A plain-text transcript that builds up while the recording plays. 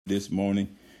this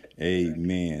morning.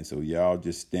 Amen. So y'all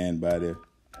just stand by there.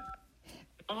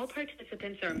 All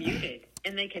participants are muted,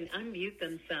 and they can unmute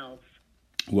themselves.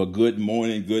 Well, good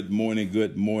morning, good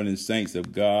morning, saints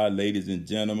of God, ladies and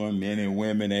gentlemen, men and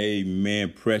women,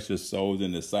 amen, precious souls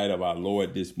in the sight of our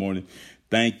Lord this morning.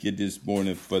 Thank you this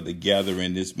morning for the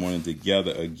gathering this morning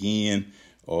together again,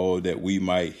 that we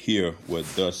might hear what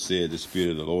thus said the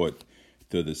Spirit of the Lord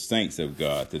to the saints of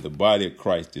God, to the body of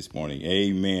Christ this morning.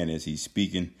 Amen. As he's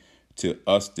speaking to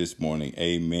us this morning,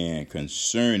 amen,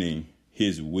 concerning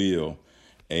his will,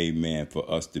 amen, for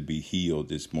us to be healed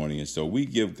this morning. And so we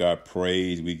give God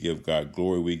praise, we give God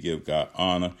glory, we give God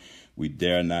honor. We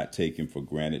dare not take him for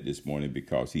granted this morning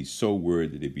because he's so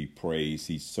worthy to be praised.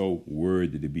 He's so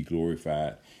worthy to be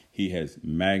glorified. He has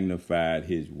magnified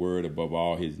his word above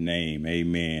all his name.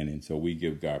 Amen. And so we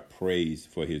give God praise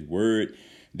for his word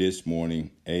this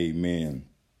morning. Amen.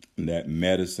 That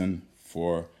medicine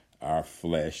for our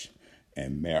flesh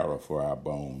and marrow for our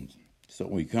bones. So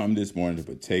we come this morning to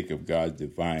partake of God's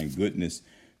divine goodness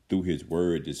through his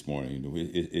word this morning.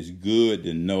 It's good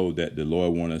to know that the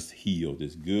Lord wants us healed.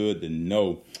 It's good to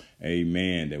know,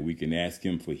 amen, that we can ask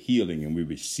him for healing and we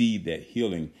receive that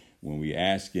healing when we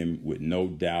ask him with no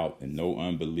doubt and no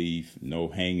unbelief, no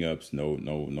hang-ups,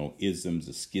 no isms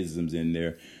or schisms in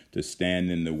there to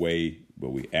stand in the way.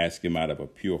 But we ask him out of a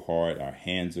pure heart. Our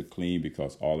hands are clean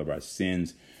because all of our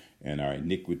sins and our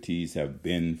iniquities have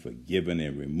been forgiven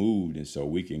and removed. And so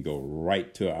we can go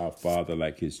right to our Father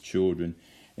like his children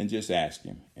and just ask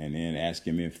him, and then ask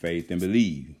him in faith and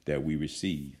believe that we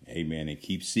receive. Amen. And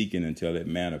keep seeking until it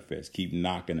manifests. Keep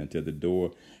knocking until the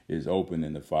door is open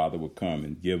and the Father will come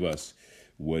and give us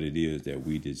what it is that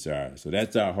we desire. So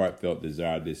that's our heartfelt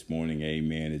desire this morning.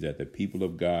 Amen. Is that the people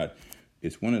of God,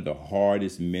 it's one of the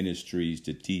hardest ministries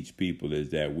to teach people is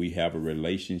that we have a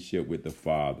relationship with the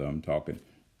Father. I'm talking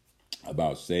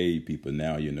about saved people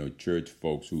now, church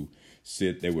folks who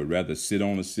they would rather sit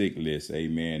on a sick list,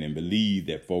 amen, and believe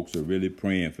that folks are really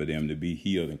praying for them to be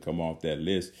healed and come off that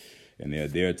list. And they're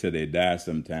there till they die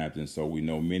sometimes. And so we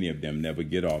know many of them never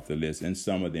get off the list, and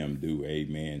some of them do,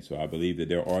 amen. So I believe that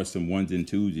there are some ones and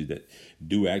twosies that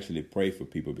do actually pray for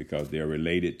people because they're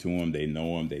related to them, they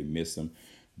know them, they miss them.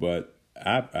 But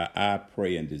I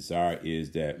pray and desire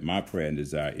is that my prayer and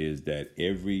desire is that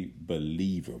every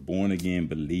believer, born again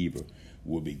believer,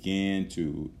 will begin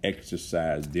to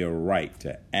exercise their right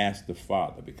to ask the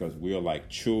Father, because we are like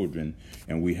children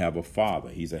and we have a Father.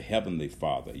 He's a heavenly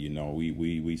Father.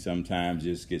 We sometimes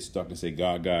just get stuck and say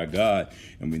God, God, God,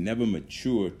 and we never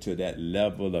mature to that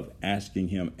level of asking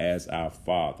him as our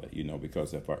Father,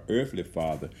 because if our earthly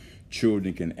Father,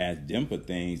 children can ask them for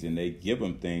things and they give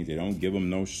them things. They don't give them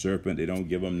no serpent. They don't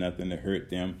give them nothing to hurt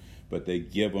them, but they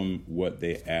give them what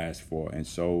they ask for. And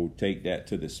so take that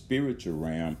to the spiritual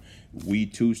realm. We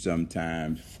too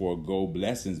sometimes forego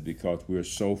blessings because we're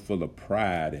so full of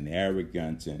pride and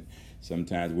arrogance, and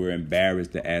sometimes we're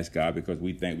embarrassed to ask God because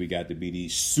we think we got to be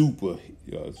these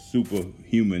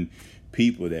superhuman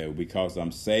people that because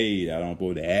I'm saved, I don't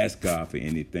go to ask God for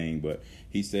anything. But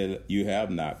he said, you have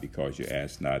not because you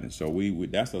ask not. And so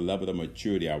that's a level of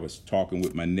maturity. I was talking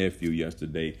with my nephew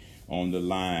yesterday on the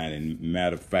line, and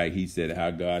matter of fact, he said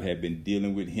how God had been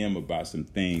dealing with him about some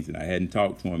things, and I hadn't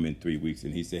talked to him in 3 weeks,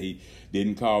 and he said he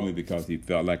didn't call me because he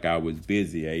felt like I was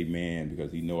busy, amen,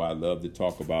 because he know I love to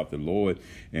talk about the Lord.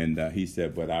 And he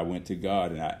said, but I went to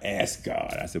God and I asked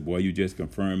God. I said, boy, you just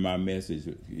confirmed my message.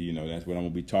 That's what I'm going to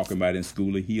be talking about in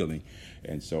School of Healing.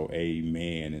 And so,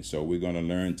 amen. And so we're going to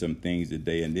learn some things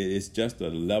today, and it's just a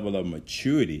level of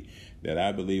maturity that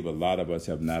I believe a lot of us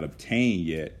have not obtained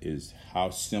yet, is how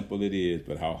simple it is,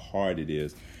 but how hard it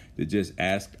is to just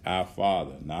ask our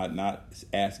Father, not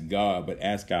ask God, but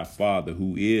ask our Father,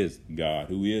 who is God,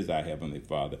 who is our Heavenly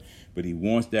Father. But he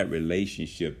wants that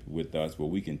relationship with us where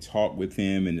we can talk with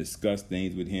him and discuss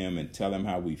things with him and tell him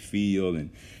how we feel, and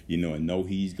know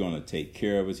he's going to take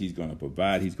care of us. He's going to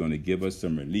provide. He's going to give us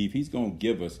some relief. He's going to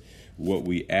give us what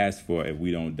we ask for if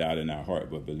we don't doubt in our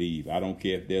heart but believe. I don't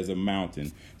care if there's a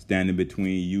mountain standing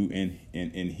between you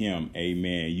and him,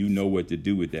 amen. You know what to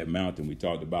do with that mountain. We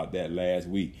talked about that last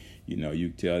week. You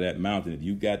tell that mountain, if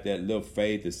you got that little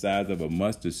faith the size of a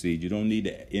mustard seed, you don't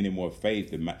need any more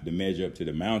faith to measure up to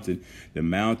the mountain. The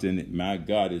mountain, my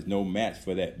God, is no match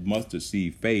for that mustard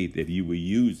seed faith if you will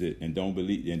use it and don't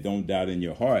believe and don't doubt in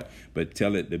your heart, but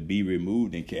tell it to be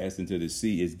removed and cast into the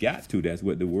sea. It's got to. That's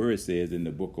what the word says in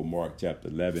the book of Mark, chapter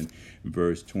 11,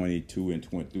 verse 22 and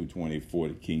 20 through 24,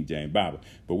 the King James Bible.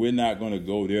 But we're not going to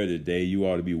go there today. You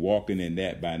ought to be walking in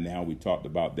that by now. We talked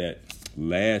about that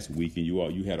last week, and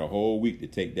you had a whole week to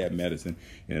take that medicine,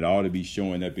 and it ought to be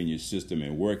showing up in your system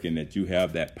and working, that you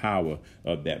have that power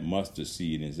of that mustard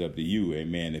seed. And it's up to you,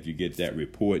 amen. If you get that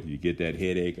report, you get that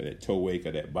headache or that toe ache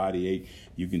or that body ache,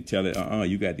 you can tell it,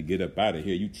 you got to get up out of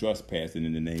here. You trespassing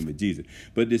in the name of Jesus.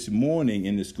 But this morning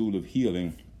in the School of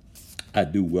Healing, I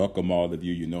do welcome all of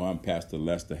you. You know, I'm Pastor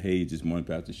Lester Hayes this morning,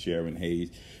 Pastor Sharon Hayes.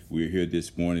 We're here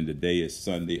this morning. Today is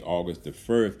Sunday, August the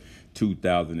 1st,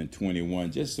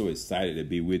 2021. Just so excited to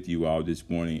be with you all this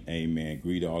morning. Amen.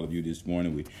 Greet all of you this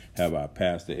morning. We have our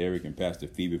Pastor Eric and Pastor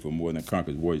Phoebe from More Than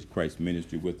Conquerors Warriors Christ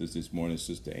Ministry with us this morning.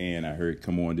 Sister Ann, I heard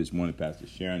come on this morning. Pastor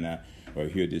Sharon and I are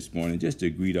here this morning just to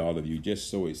greet all of you. Just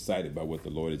so excited about what the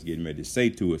Lord is getting ready to say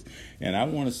to us. And I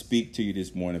want to speak to you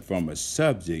this morning from a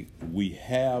subject: we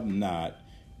have not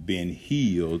been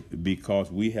healed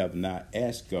because we have not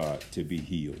asked God to be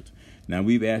healed. Now,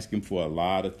 we've asked him for a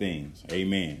lot of things.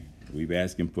 Amen. We've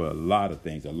asked him for a lot of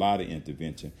things, a lot of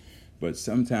intervention. But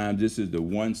sometimes this is the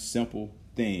one simple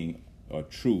thing or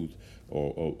truth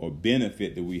or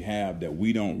benefit that we have that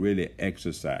we don't really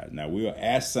exercise. Now, we'll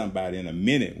ask somebody in a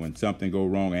minute when something go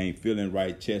wrong, I ain't feeling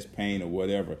right, chest pain or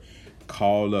whatever,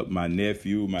 call up my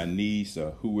nephew, my niece,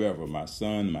 or whoever, my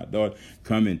son, my daughter,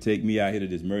 come and take me out here to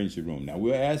this emergency room. Now,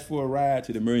 we'll ask for a ride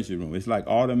to the emergency room. It's like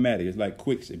automatic. It's like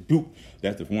quick. Boop.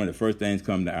 That's one of the first things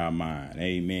come to our mind.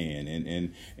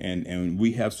 Amen. And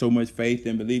we have so much faith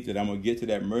and belief that I'm going to get to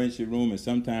that emergency room, and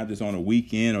sometimes it's on a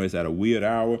weekend or it's at a weird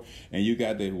hour, and you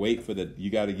got to you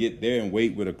got to get there and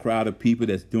wait with a crowd of people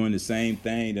that's doing the same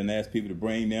thing, then ask people to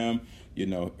bring them. You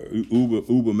know,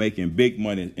 Uber making big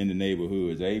money in the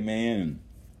neighborhoods. Amen.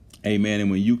 Amen.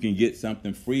 And when you can get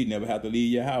something free, never have to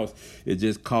leave your house, it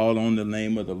just call on the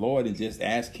name of the Lord and just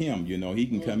ask him. You know, he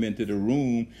can come into the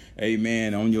room,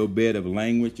 amen, on your bed of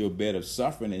language, your bed of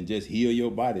suffering, and just heal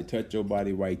your body, touch your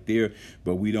body right there.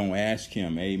 But we don't ask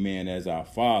him, amen, as our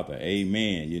Father.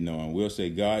 Amen. You know, and we'll say,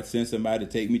 God, send somebody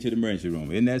to take me to the emergency room.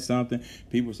 Isn't that something?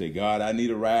 People say, God, I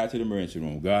need a ride to the emergency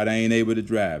room. God, I ain't able to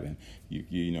drive. And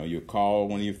you call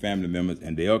one of your family members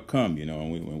and they'll come, you know,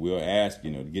 and we'll ask,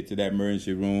 you know, to get to that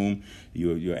emergency room.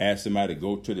 You'll ask somebody to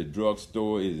go to the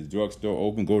drugstore. Is the drugstore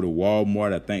open? Go to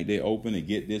Walmart. I think they open, and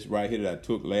get this right here that I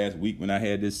took last week when I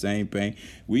had this same pain.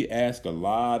 We ask a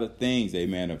lot of things,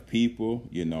 amen, of people,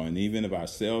 you know, and even of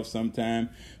ourselves sometimes.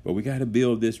 But we got to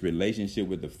build this relationship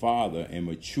with the Father and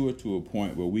mature to a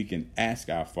point where we can ask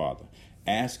our Father.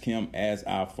 Ask him as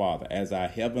our Father, as our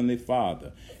Heavenly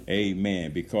Father.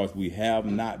 Amen. Because we have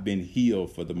not been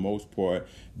healed for the most part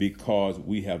because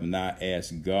we have not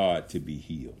asked God to be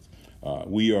healed.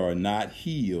 We are not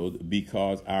healed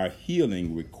because our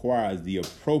healing requires the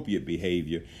appropriate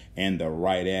behavior and the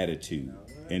right attitude.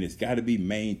 And it's got to be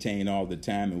maintained all the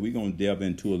time. And we're going to delve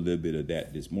into a little bit of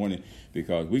that this morning,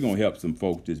 because we're going to help some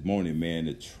folks this morning, man,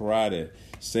 to try to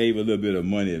save a little bit of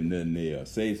money if nothing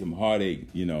else. Save some heartache,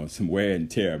 you know, some wear and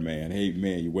tear, man. Hey,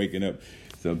 man, you're waking up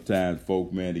sometimes,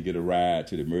 folk, man, to get a ride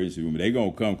to the emergency room. They're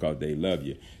going to come because they love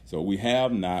you. So we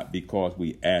have not because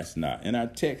we ask not. And our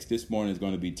text this morning is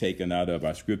going to be taken out of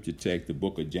our scripture text, the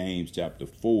book of James, chapter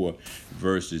 4,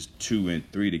 verses 2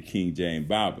 and 3, the King James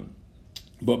Bible.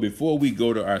 But before we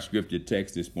go to our scripture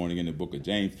text this morning in the book of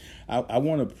James, I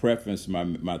want to preface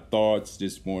my thoughts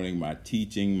this morning, my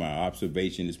teaching, my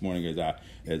observation this morning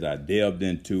as I delved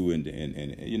into and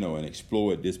you know, and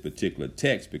explored this particular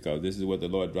text, because this is what the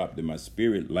Lord dropped in my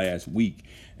spirit last week.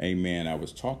 Amen. I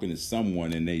was talking to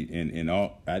someone and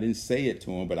I didn't say it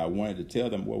to them, but I wanted to tell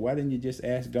them, well, why didn't you just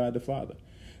ask God the Father?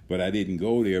 But I didn't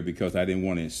go there because I didn't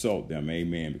want to insult them,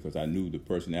 amen, because I knew the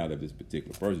personality of this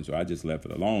particular person, so I just left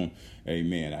it alone,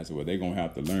 amen. I said, well, they're going to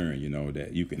have to learn, you know,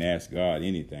 that you can ask God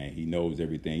anything. He knows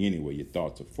everything anyway. Your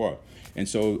thoughts are far. And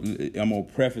so I'm going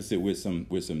to preface it with some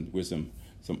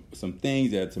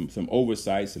things, that some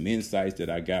oversights, some insights that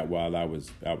I got while I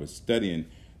was studying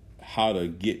how to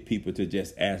get people to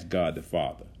just ask God the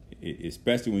Father,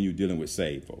 especially when you're dealing with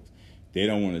saved folks. They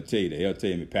don't want to tell you that. They'll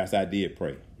tell me, Pastor, I did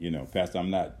pray. You know, Pastor, I'm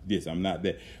not this, I'm not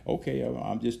that. Okay,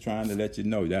 I'm just trying to let you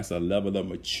know that's a level of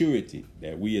maturity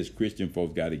that we as Christian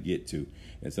folks got to get to.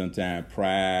 And sometimes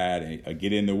pride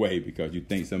get in the way because you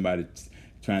think somebody's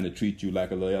trying to treat you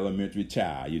like a little elementary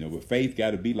child. You know, but faith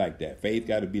got to be like that. Faith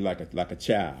got to be like a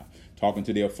child talking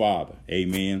to their Father.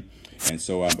 Amen. And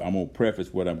so I'm going to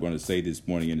preface what I'm going to say this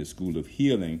morning in the School of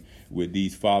Healing with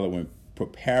these following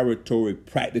preparatory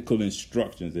practical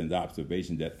instructions and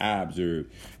observations that I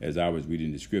observed as I was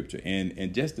reading the scripture.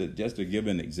 And just to give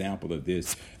an example of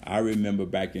this, I remember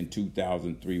back in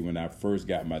 2003 when I first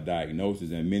got my diagnosis,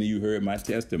 and many of you heard my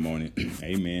testimony.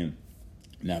 Amen.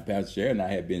 Now, Pastor Sharon and I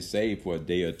had been saved for a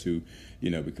day or two,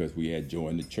 because we had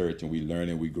joined the church and we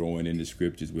learning, we growing in the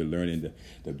scriptures. We're learning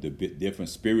the different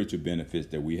spiritual benefits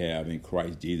that we have in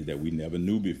Christ Jesus that we never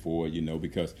knew before,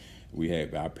 because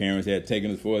our parents had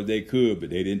taken us as far as they could, but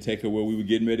they didn't take us where we were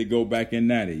getting ready to go back in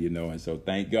 90, and so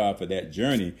thank God for that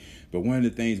journey. But one of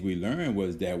the things we learned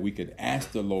was that we could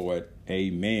ask the Lord,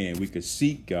 amen, we could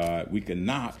seek God, we could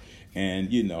knock. And,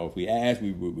 if we ask,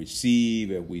 we will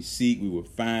receive. If we seek, we will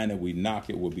find. If we knock,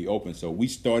 it will be open. So we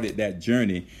started that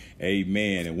journey.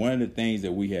 Amen. And one of the things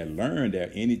that we had learned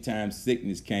that anytime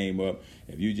sickness came up,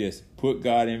 if you just put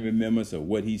God in remembrance of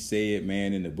what he said,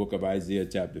 man, in the book of Isaiah,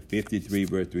 chapter 53,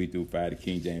 verse 3 through 5, the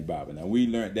KJV.man Bible. Now, we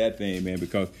learned that thing, man,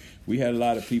 because we had a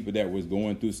lot of people that was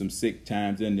going through some sick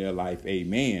times in their life.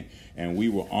 Amen. And we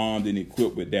were armed and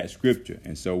equipped with that scripture.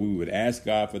 And so we would ask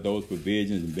God for those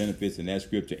provisions and benefits in that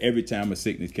scripture every time a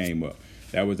sickness came up.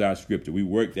 That was our scripture. We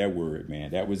worked that word,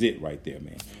 man. That was it right there,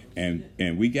 man.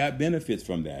 And we got benefits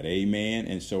from that. Amen.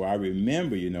 And so I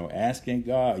remember, asking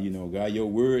God, God, your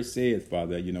word says,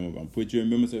 Father, I'm going to put you in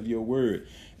remembrance of your word.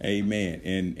 Amen.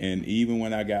 And even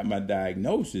when I got my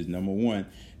diagnosis, number one,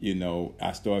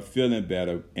 I started feeling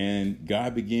better, and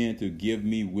God began to give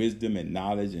me wisdom and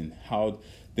knowledge and how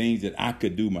things that I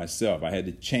could do myself. I had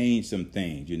to change some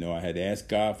things. I had to ask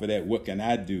God for that. What can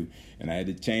I do? And I had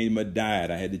to change my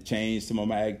diet. I had to change some of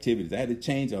my activities. I had to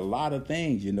change a lot of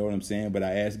things, you know what I'm saying? But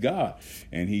I asked God,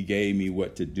 and he gave me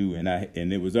what to do. And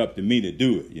it was up to me to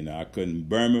do it. I couldn't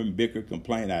murmur, bicker,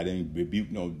 complain. I didn't rebuke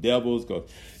no devils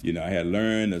because, I had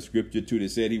learned a scripture too that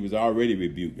said he was already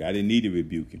rebuked. I didn't need to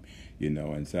rebuke him.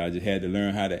 And so I just had to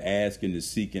learn how to ask and to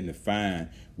seek and to find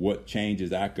what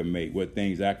changes I could make, what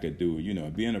things I could do.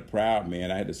 Being a proud man,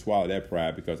 I had to swallow that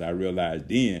pride because I realized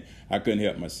then I couldn't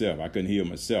help myself. I couldn't heal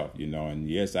myself, And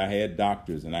yes, I had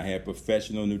doctors and I had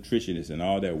professional nutritionists and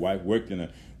all that. Wife worked in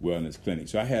a wellness clinic.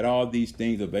 So I had all these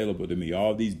things available to me,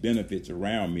 all these benefits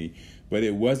around me, but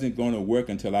it wasn't going to work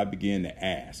until I began to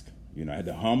ask. I had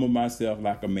to humble myself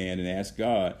like a man and ask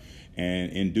God.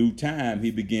 And in due time,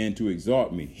 he began to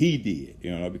exalt me. He did,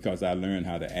 because I learned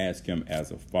how to ask him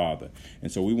as a father.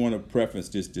 And so we want to preface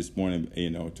this morning,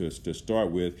 to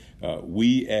start with,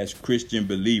 we as Christian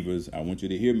believers, I want you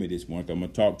to hear me this morning. I'm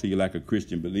going to talk to you like a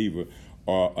Christian believer,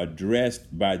 are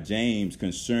addressed by James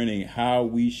concerning how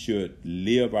we should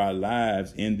live our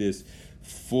lives in this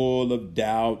full of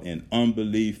doubt and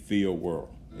unbelief-filled world.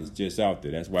 It's just out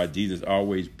there. That's why Jesus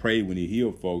always prayed when he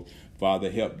healed folks,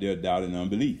 Father, help their doubt and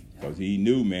unbelief. Because he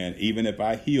knew, man, even if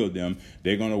I heal them,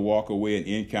 they're going to walk away and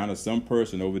encounter some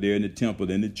person over there in the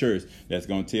temple, in the church, that's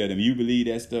going to tell them, you believe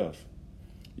that stuff?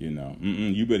 You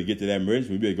better get to that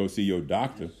emergency. You better go see your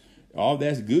doctor. All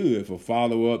that's good for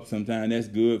follow-up. Sometimes that's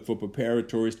good for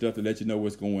preparatory stuff to let you know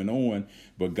what's going on.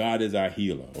 But God is our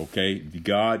healer, okay?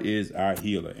 God is our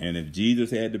healer. And if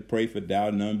Jesus had to pray for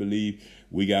doubt and unbelief,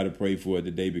 we got to pray for it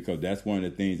today, because that's one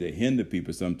of the things that hinder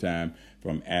people sometimes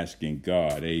from asking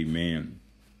God. Amen.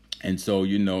 And so,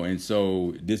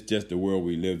 this is just the world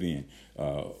we live in.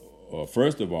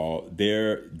 First of all,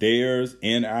 there's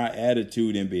in our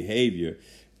attitude and behavior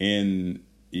in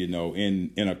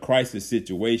a crisis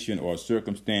situation or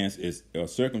circumstances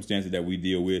that we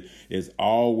deal with is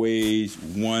always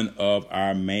one of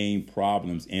our main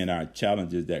problems and our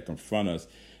challenges that confront us,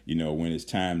 when it's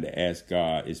time to ask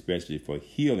God, especially for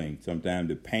healing. Sometimes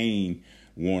the pain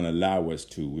won't allow us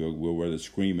to. We'll rather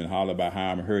scream and holler about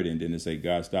how I'm hurting than to say,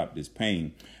 God, stop this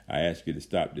pain. I ask you to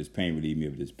stop this pain, relieve me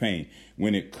of this pain.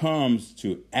 When it comes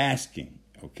to asking,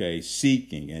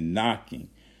 seeking and knocking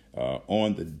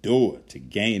on the door to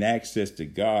gain access to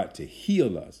God to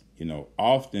heal us,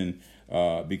 often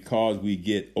because we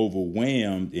get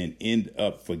overwhelmed and end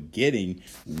up forgetting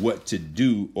what to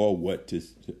do or what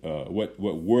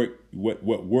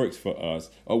works for us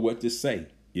or what to say.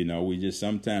 We just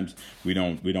sometimes we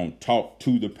don't talk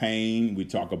to the pain. We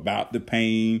talk about the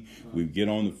pain. We get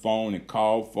on the phone and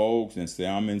call folks and say,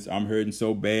 I'm hurting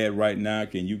so bad right now.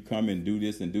 Can you come and do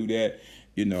this and do that?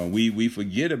 We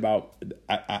forget about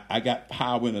I got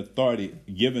power and authority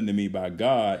given to me by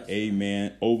God,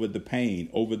 amen, over the pain,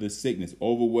 over the sickness,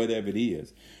 over whatever it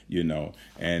is,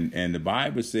 And the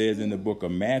Bible says in the book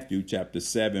of Matthew, chapter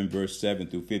 7, verse 7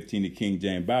 through 15, the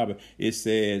KJV Bible, it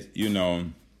says,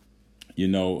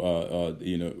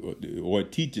 or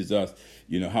it teaches us,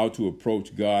 how to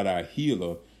approach God, our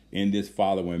healer, in this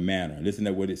following manner. Listen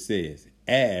to what it says.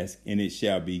 Ask, and it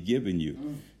shall be given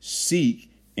you.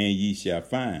 Seek, and ye shall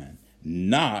find.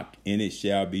 Knock, and it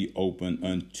shall be open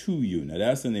unto you. Now,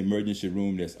 that's an emergency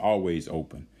room that's always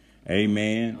open.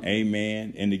 Amen.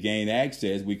 Amen. And to gain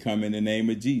access, we come in the name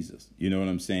of Jesus. You know what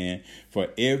I'm saying? For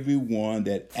everyone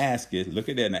that asketh, look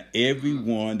at that now,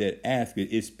 everyone that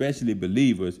asketh, especially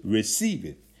believers,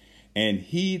 receiveth. And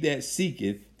he that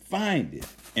seeketh,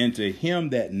 findeth. And to him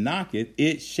that knocketh,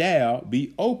 it shall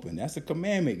be open. That's a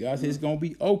commandment. God says it's going to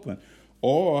be open.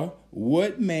 Or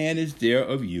what man is there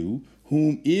of you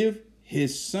whom if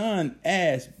his son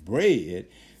ask bread,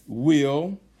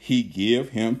 will he give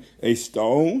him a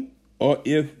stone? Or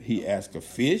if he ask a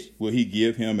fish, will he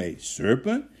give him a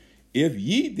serpent? If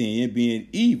ye then, being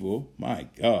evil, my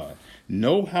God,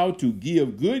 know how to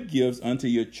give good gifts unto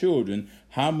your children,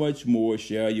 how much more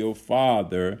shall your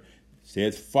Father,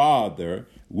 says Father,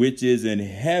 which is in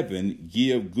heaven,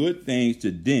 give good things to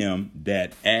them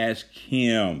that ask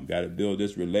him. Got to build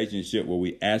this relationship where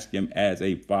we ask him as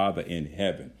a Father in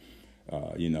heaven.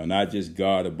 Not just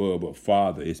God above, but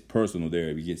Father. It's personal there.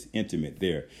 It gets intimate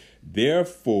there.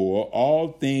 Therefore,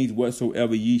 all things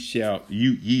whatsoever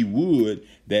ye would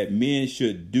that men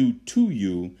should do to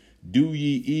you, do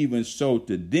ye even so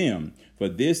to them. For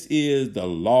this is the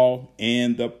law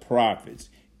and the prophets.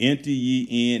 Enter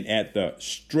ye in at the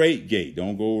straight gate.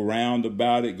 Don't go around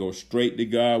about it. Go straight to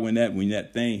God. When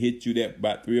that thing hits you that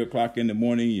about 3 o'clock in the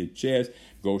morning in your chest,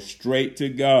 go straight to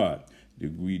God.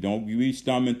 We don't be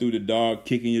stumbling through the dark,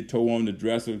 kicking your toe on the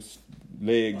dresser,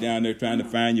 leg down there, trying to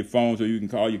find your phone so you can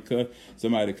call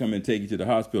somebody to come and take you to the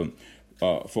hospital.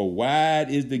 For wide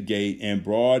is the gate and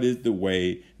broad is the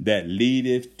way that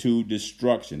leadeth to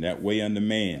destruction. That way unto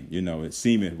man, it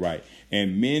seemeth right.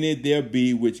 And many there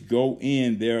be which go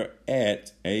in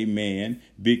thereat, amen,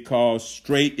 because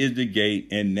straight is the gate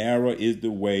and narrow is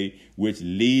the way which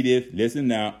leadeth, listen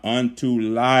now, unto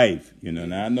life.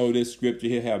 Now I know this scripture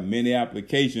here have many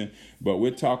applications, but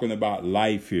we're talking about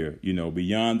life here,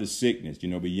 beyond the sickness,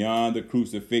 beyond the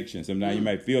crucifixion. Sometimes you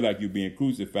might feel like you're being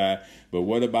crucified, but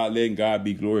what about letting God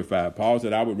be glorified? Paul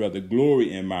said, I would rather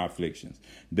glory in my afflictions,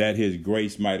 that his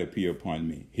grace might appear upon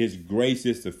me. His grace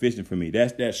is sufficient for me.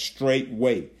 That's that straight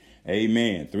way.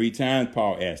 Amen. 3 times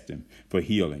Paul asked him for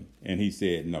healing, and he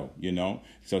said no,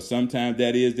 So sometimes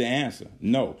that is the answer.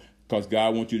 No, because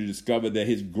God wants you to discover that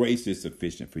his grace is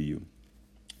sufficient for you.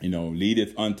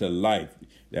 Leadeth unto life,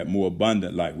 that more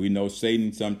abundant life. We know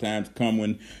Satan sometimes come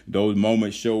when those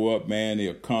moments show up, man.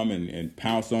 He'll come and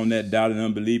pounce on that doubt and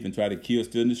unbelief and try to kill,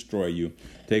 steal, and destroy you.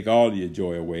 Take all of your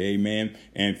joy away. Amen.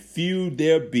 And few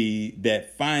there be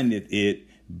that findeth it.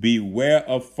 Beware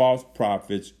of false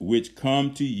prophets, which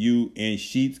come to you in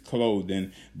sheep's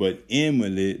clothing, but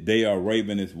inwardly they are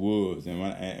ravenous wolves.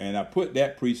 And I put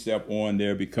that precept on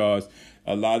there because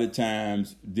a lot of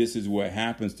times this is what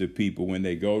happens to people when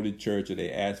they go to church or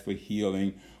they ask for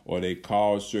healing or they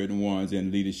call certain ones in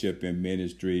leadership and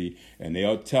ministry, and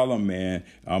they'll tell them, man,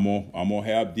 I'm gonna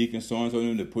have Deacon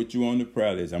so-and-so to put you on the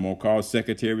prayer list. I'm gonna call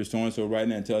Secretary so-and-so right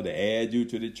now and tell her to add you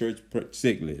to the church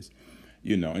sick list.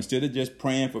 Instead of just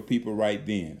praying for people right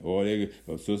then, or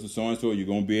sister so-and-so, you're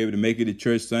going to be able to make it to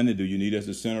church Sunday. Do you need us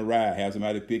to send a ride? Have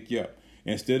somebody pick you up?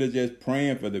 Instead of just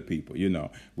praying for the people,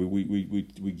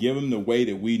 we give them the way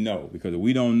that we know, because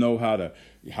we don't know how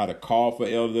to call for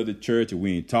elders of the church, and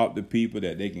we ain't taught the people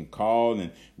that they can call, and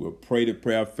we'll pray the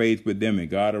prayer of faith with them, and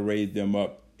God will raise them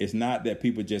up. It's not that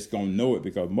people just going to know it,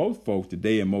 because most folks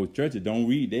today in most churches don't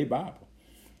read their Bible.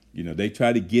 They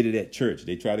try to get it at church.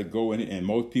 They try to go in it. And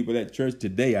most people at church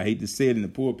today, I hate to say it in the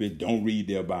pulpit, don't read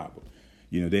their Bible.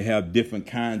 They have different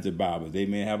kinds of Bibles. They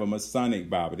may have a Masonic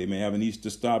Bible. They may have an Easter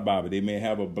Star Bible. They may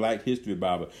have a Black History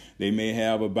Bible. They may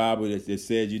have a Bible that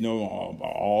says,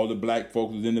 all the black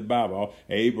folks was in the Bible,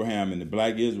 Abraham and the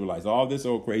Black Israelites. All this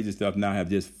old crazy stuff now have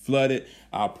just flooded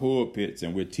our pulpits,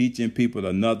 and we're teaching people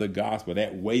another gospel,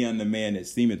 that way unto man that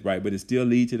seemeth right, but it still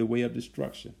leads to the way of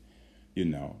destruction.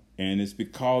 And it's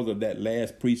because of that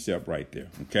last precept right there.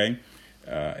 Okay.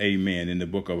 Amen. In the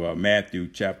book of Matthew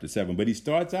chapter 7. But he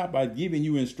starts out by giving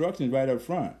you instructions right up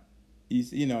front. He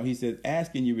says,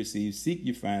 ask and you receive, seek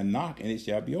you find, knock and it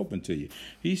shall be open to you.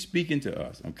 He's speaking to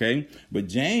us. Okay. But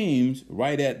James,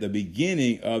 right at the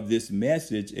beginning of this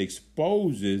message,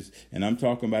 exposes, and I'm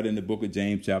talking about in the book of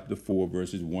James chapter 4,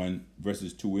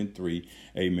 verses 2 and 3.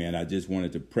 Amen. I just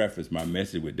wanted to preface my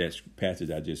message with that passage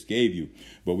I just gave you.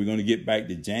 But we're going to get back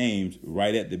to James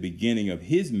right at the beginning of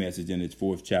his message in its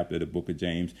 4th chapter of the book of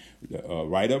James.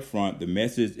 Right up front, the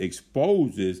message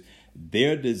exposes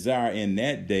their desire in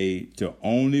that day to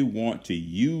only want to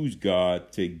use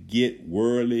God to get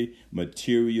worldly,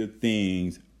 material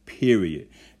things, period.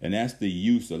 And that's the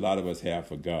use a lot of us have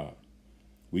for God.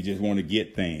 We just want to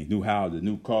get things, new houses,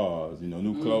 new cars,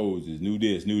 new clothes, new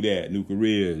this, new that, new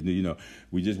careers.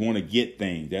 We just want to get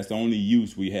things. That's the only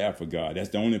use we have for God. That's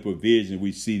the only provision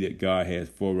we see that God has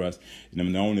for us.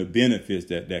 And the only benefits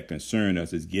that concern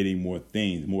us is getting more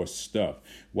things, more stuff.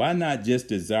 Why not just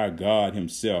desire God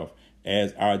himself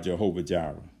as our Jehovah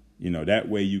Jireh? That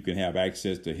way you can have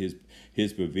access to his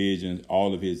provisions,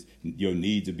 all of your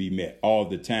needs to be met all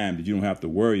the time, that you don't have to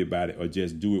worry about it, or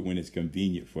just do it when it's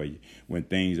convenient for you, when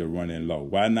things are running low.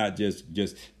 Why not just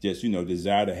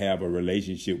desire to have a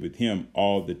relationship with him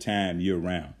all the time, year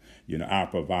round? Our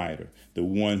provider, the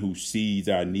one who sees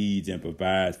our needs and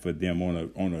provides for them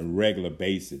on a regular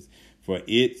basis. For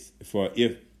it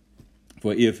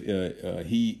is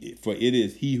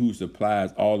he who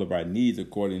supplies all of our needs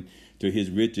according to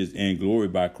his riches and glory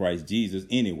by Christ Jesus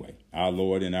anyway, our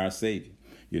Lord and our Savior.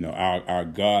 Our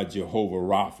God, Jehovah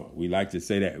Rapha. We like to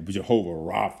say that, Jehovah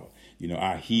Rapha,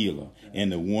 our healer,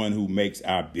 and the one who makes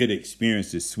our bitter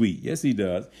experiences sweet. Yes, he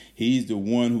does. He's the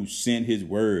one who sent his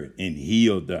word and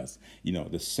healed us.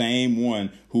 The same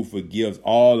one who forgives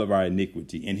all of our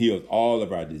iniquity and heals all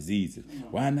of our diseases.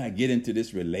 Why not get into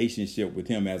this relationship with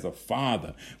him as a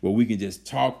father, where we can just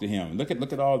talk to him? Look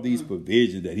at all these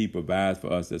provisions that he provides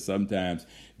for us that sometimes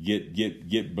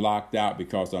get blocked out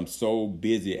because I'm so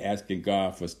busy asking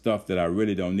God for stuff that I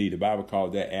really don't need. The Bible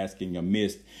calls that asking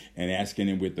amiss and asking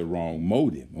him with the wrong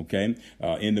motive. Okay,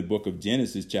 in the book of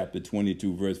Genesis, chapter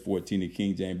 22, verse 14, the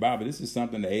King James Bible, this is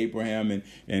something that Abraham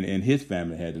and his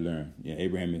family had to learn.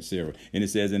 Abraham and Sarah. And it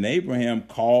says, and Abraham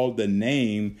called the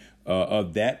name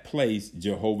of that place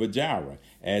Jehovah Jireh,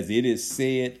 as it is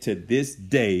said to this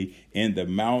day, in the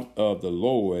mount of the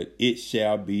Lord it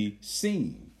shall be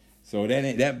seen. So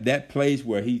that place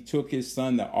where he took his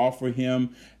son to offer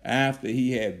him after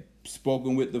he had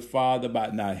spoken with the Father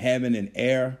about not having an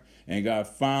heir, and God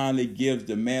finally gives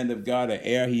the man of God an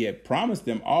heir. He had promised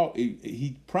them all.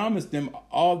 He promised them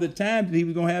all the time that he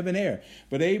was going to have an heir.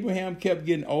 But Abraham kept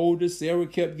getting older. Sarah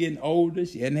kept getting older.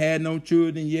 She hadn't had no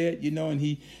children yet, and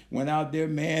he went out there,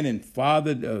 man, and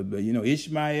fathered,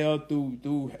 Ishmael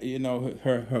through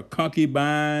her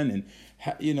concubine, and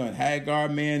Hagar,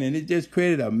 man, and it just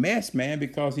created a mess, man,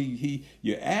 because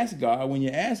you ask God, when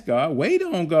you ask God, wait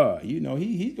on God.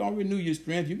 He's going to renew your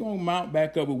strength. You're going to mount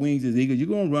back up with wings as eagles. You're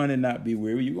going to run and not be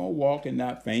weary. You're going to walk and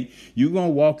not faint. You're going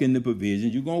to walk in the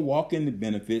provisions. You're going to walk in the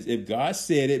benefits. If God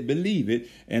said it, believe it,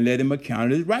 and let him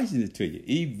account his righteousness to you.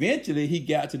 Eventually, he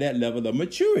got to that level of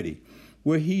maturity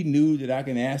where he knew that I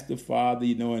can ask the Father,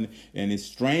 and as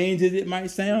strange as it might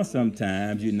sound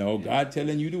sometimes, God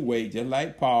telling you to wait, just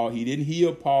like Paul. He didn't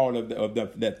heal Paul of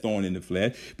that thorn in the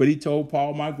flesh, but he told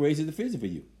Paul, my grace is sufficient for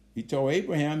you. He told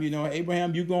Abraham,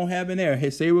 Abraham, you're going to have an heir.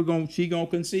 Sarah, she going to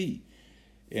conceive.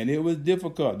 And it was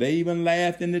difficult. They even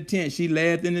laughed in the tent. She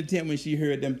laughed in the tent when she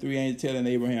heard them three angels telling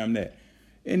Abraham that.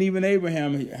 And even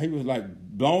Abraham, he was like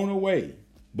blown away.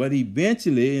 But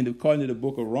eventually, according to the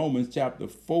book of Romans, chapter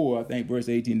 4, I think verse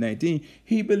 18, 19,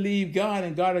 he believed God,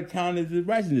 and God accounted his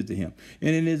righteousness to him.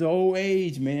 And in his old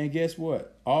age, man, guess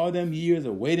what? All them years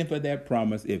of waiting for that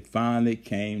promise, it finally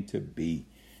came to be.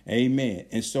 Amen.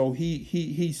 And so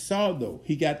he saw, though.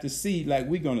 He got to see like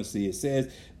we're going to see. It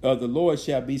says, the Lord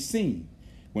shall be seen.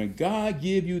 When God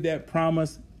give you that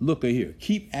promise, look here.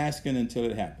 Keep asking until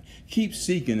it happens. Keep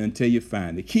seeking until you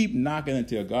find it. Keep knocking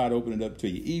until God opened it up to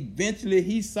you. Eventually,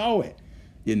 he saw it.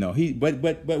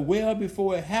 But well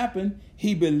before it happened,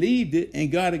 he believed it, and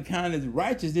God accounted his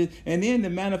righteousness. And then the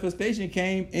manifestation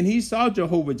came, and he saw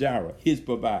Jehovah Jireh, his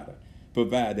provider,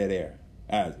 provide that heir.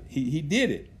 He did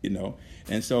it,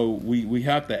 And so we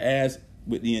have to ask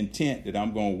with the intent that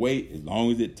I'm going to wait as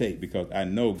long as it takes, because I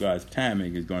know God's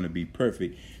timing is going to be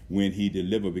perfect when he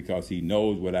delivers, because he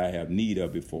knows what I have need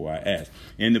of before I ask.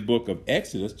 In the book of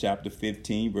Exodus, chapter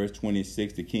 15, verse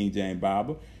 26, the King James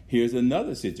Bible, here's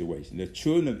another situation. The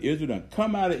children of Israel done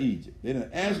come out of Egypt. They done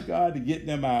asked God to get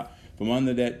them out from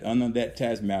under that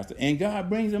taskmaster, and God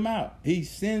brings them out. He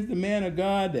sends the man of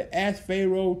God to ask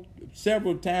Pharaoh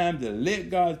several times to let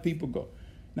God's people go.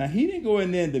 Now, he didn't go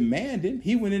in there and demand him.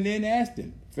 He went in there and asked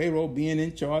him. Pharaoh, being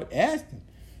in charge, asked him.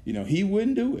 He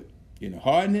wouldn't do it.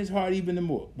 Harden his heart even the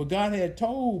more. But God had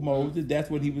told Moses that's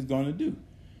what he was going to do.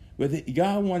 But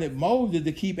God wanted Moses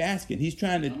to keep asking. He's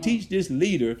trying to teach this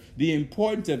leader the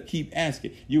importance of keep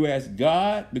asking. You ask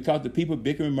God because the people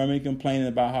bickering, murmuring, complaining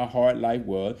about how hard life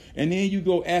was. And then you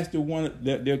go ask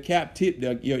their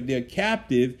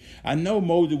captive. I know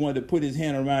Moses wanted to put his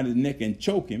hand around his neck and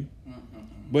choke him.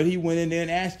 But he went in there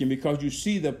and asked him, because you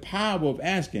see the power of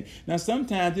asking. Now,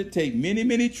 sometimes it takes many,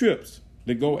 many trips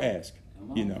to go ask.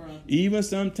 Even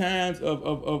sometimes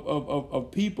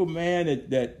of people, man,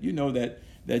 that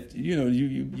that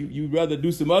you rather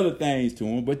do some other things to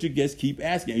him, but you just keep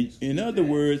asking. In other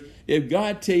words, if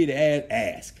God tell you to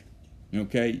ask.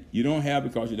 Okay, you don't have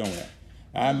because you don't have.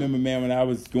 I remember, man, when I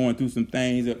was going through some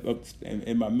things up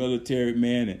in my military,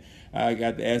 man, and I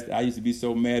got to ask. I used to be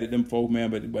so mad at them folk, man,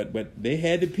 but they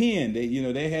had the pen.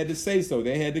 They had to say so.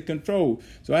 They had to control.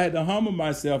 So I had to humble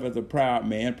myself as a proud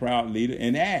man, proud leader,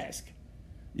 and ask.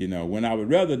 When I would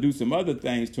rather do some other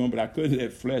things to him, but I couldn't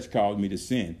let flesh cause me to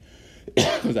sin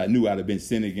because I knew I'd have been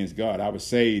sinning against God. I was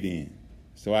saved in.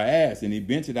 So I asked, and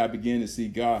eventually I began to see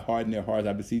God harden their hearts.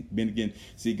 I began to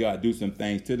see God do some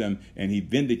things to them, and he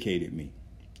vindicated me,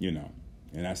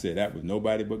 And I said, that was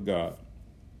nobody but God,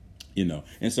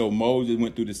 And so Moses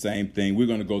went through the same thing. We're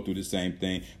going to go through the same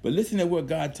thing. But listen to what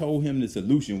God told him the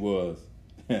solution was.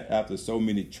 After so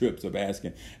many trips of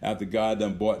asking, after God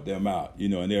done brought them out,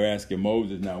 and they're asking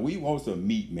Moses, now we want some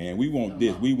meat, man. We want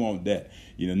this, we want that.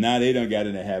 Now they done got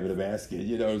in the habit of asking,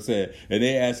 you know what I'm saying? And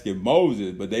they asking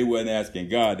Moses, but they wasn't asking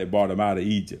God that brought them out of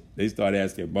Egypt. They started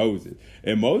asking Moses.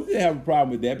 And Moses didn't have a problem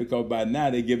with that because by now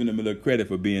they're giving him a little credit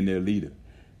for being their leader.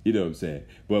 You know what I'm saying?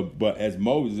 But as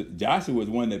Moses, Joshua was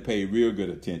one that paid real good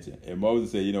attention. And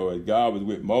Moses said, as God was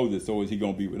with Moses, so is he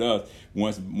going to be with us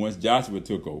once Joshua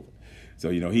took over. So,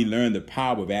 he learned the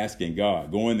power of asking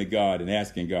God, going to God and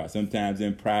asking God, sometimes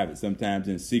in private, sometimes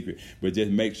in secret. But just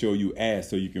make sure you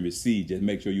ask so you can receive. Just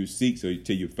make sure you seek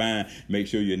till you find. Make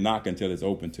sure you knock until it's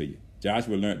open to you.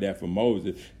 Joshua learned that from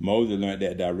Moses. Moses learned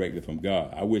that directly from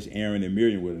God. I wish Aaron and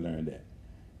Miriam would have learned that.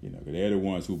 Because they're the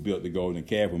ones who built the golden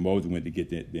calf when Moses went to get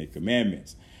the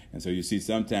commandments. And so you see,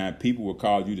 sometimes people will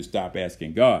cause you to stop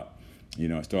asking God.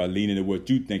 Start leaning to what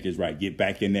you think is right. Get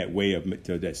back in that way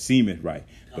to that seemeth right,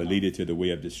 but lead it to the way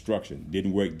of destruction.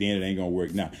 Didn't work then, it ain't going to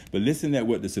work now. But listen to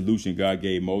what the solution God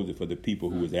gave Moses for the people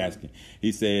who was asking.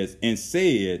 He says, and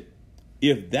said,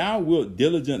 if thou wilt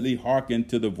diligently hearken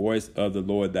to the voice of the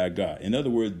Lord thy God. In other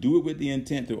words, do it with the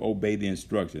intent to obey the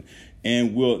instruction,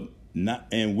 and will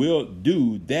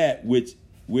do that which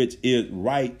is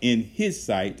right in his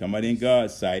sight, talking about in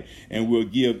God's sight, and will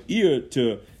give ear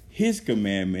to his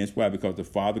commandments. Why? Because the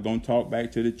father going to talk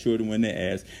back to the children when they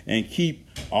ask, and keep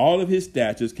all of his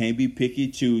statutes. Can't be picky,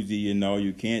 choosy.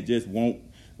 You can't just want,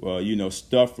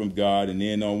 stuff from God and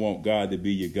then don't want God to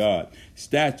be your God.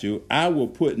 Statute, I will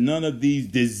put none of these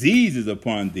diseases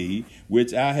upon thee,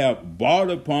 which I have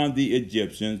brought upon the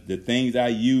Egyptians, the things I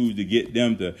use to get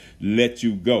them to let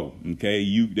you go.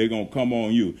 Okay, they're going to come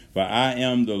on you. For I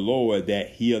am the Lord that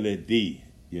healeth thee.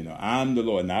 I'm the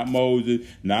Lord, not Moses,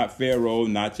 not Pharaoh,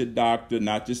 not your doctor,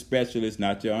 not your specialist,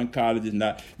 not your oncologist,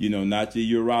 not your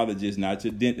urologist, not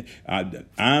your dentist.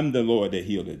 I'm the Lord that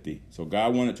healeth thee. So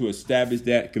God wanted to establish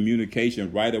that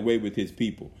communication right away with his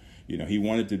people. He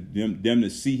wanted them to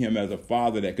see him as a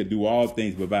father that could do all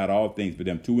things, provide all things for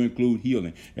them, to include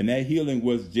healing. And that healing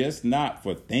was just not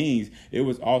for things. It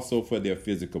was also for their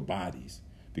physical bodies.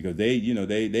 Because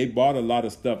they bought a lot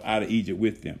of stuff out of Egypt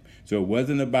with them. So it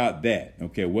wasn't about that.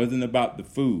 Okay, it wasn't about the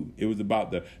food. It was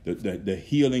about the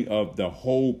healing of the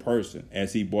whole person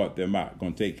as he brought them out.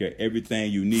 Going to take care of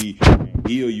everything you need and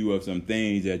heal you of some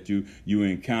things that you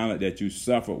encountered, that you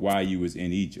suffered while you was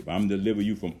in Egypt. I'm going to deliver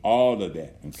you from all of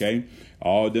that. Okay,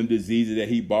 all them diseases that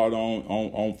he brought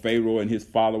on Pharaoh and his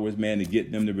followers, man, to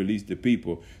get them to release the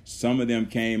people. Some of them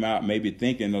came out maybe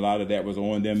thinking a lot of that was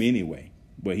on them anyway.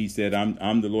 But he said,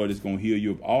 I'm the Lord that's going to heal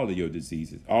you of all of your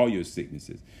diseases, all your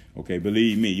sicknesses. Okay,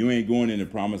 believe me, you ain't going in the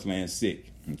promised land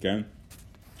sick. Okay.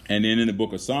 And then in the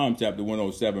book of Psalms, chapter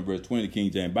 107, verse 20, King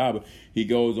James Bible, he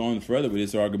goes on further with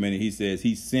this argument. And he says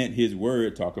he sent his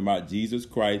word, talking about Jesus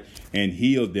Christ, and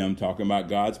healed them, talking about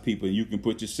God's people. And you can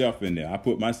put yourself in there. I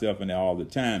put myself in there all the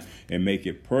time and make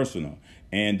it personal,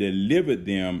 and delivered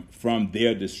them from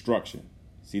their destruction.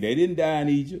 See, they didn't die in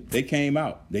Egypt. They came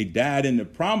out. They died in the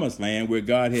promised land where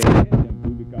God had led them to,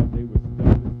 because they were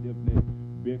stubborn,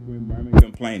 stiff-necked, bickering, murmuring,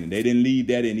 complaining. They didn't leave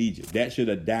that in Egypt. That should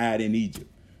have died in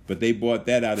Egypt. But they brought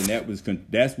that out, and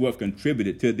that's what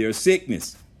contributed to their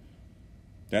sickness.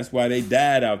 That's why they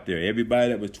died out there.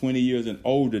 Everybody that was 20 years and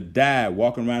older died,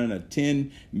 walking around in a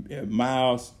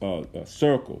 10-mile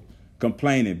circle,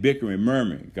 complaining, bickering,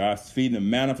 murmuring. God's feeding them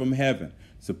manna from heaven,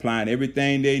 supplying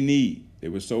everything they need. They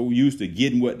were so used to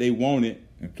getting what they wanted,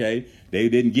 okay? They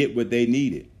didn't get what they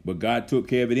needed, but God took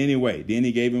care of it anyway. Then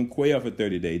he gave them quail for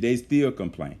 30 days. They still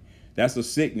complain. That's a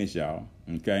sickness, y'all,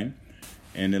 okay?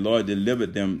 And the Lord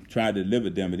delivered them, tried to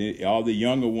deliver them. And all the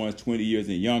younger ones, 20 years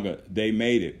and younger, they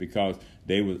made it because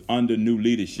they was under new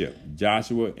leadership.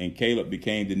 Joshua and Caleb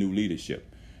became the new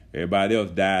leadership. Everybody else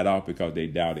died off because they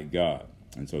doubted God.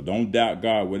 And so don't doubt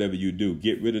God, whatever you do.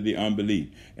 Get rid of the unbelief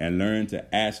and learn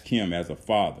to ask him as a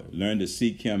father. Learn to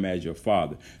seek him as your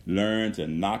father. Learn to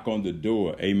knock on the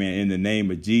door, amen, in the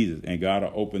name of Jesus. And God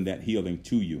will open that healing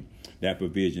to you, that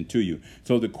provision to you.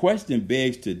 So the question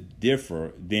begs to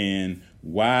differ then,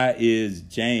 why is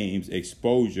James'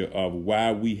 exposure of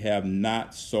why we have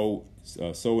not so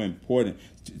important,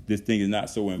 this thing is not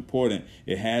so important,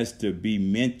 it has to be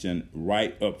mentioned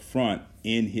right up front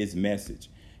in his message.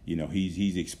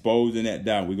 He's exposing that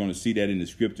down. We're going to see that in the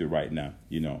scripture right now,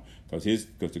 because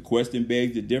the question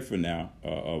begs to differ now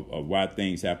of why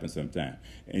things happen sometimes.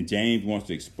 And James wants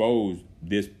to expose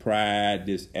this pride,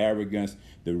 this arrogance,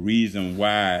 the reason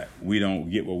why we don't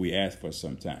get what we ask for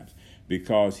sometimes.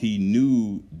 Because he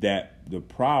knew that the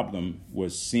problem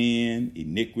was sin,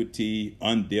 iniquity,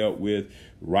 undealt with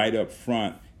right up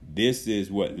front. This is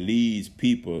what leads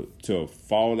people to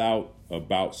fall out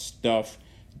about stuff.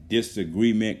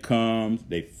 Disagreement comes,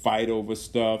 they fight over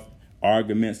stuff,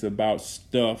 arguments about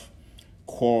stuff,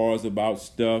 quarrels about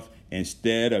stuff,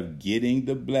 instead of getting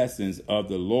the blessings of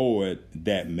the Lord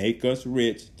that make us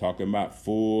rich, talking about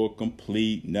full,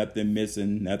 complete, nothing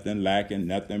missing, nothing lacking,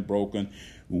 nothing broken,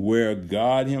 where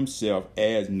God himself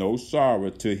adds no sorrow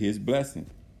to his blessing.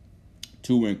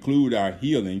 To include our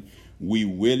healing, we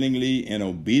willingly and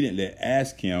obediently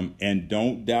ask him, and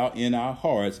don't doubt in our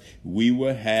hearts we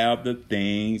will have the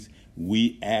things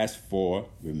we ask for.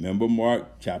 Remember Mark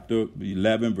chapter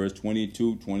 11, verse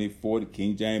 22, 24, the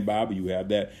King James Bible. You have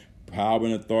that power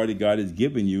and authority God has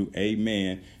given you.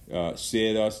 Amen.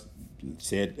 Said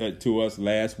to us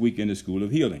last week in the School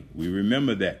of Healing. We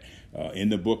remember that. In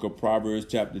the book of Proverbs,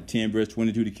 chapter 10, verse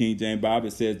 22, the King James Bible,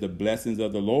 it says, the blessings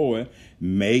of the Lord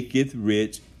maketh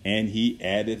rich, and he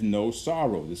addeth no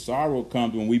sorrow. The sorrow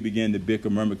comes when we begin to bicker,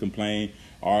 murmur, complain,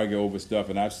 argue over stuff.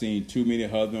 And I've seen too many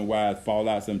husband and wives fall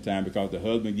out sometimes because the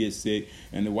husband gets sick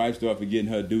and the wife starts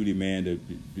forgetting her duty, man,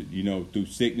 through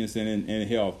sickness and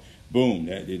health. Boom,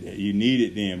 you need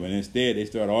it then. But instead, they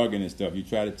start arguing and stuff. You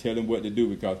try to tell him what to do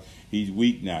because he's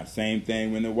weak now. Same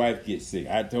thing when the wife gets sick.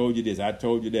 I told you this, I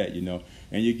told you that,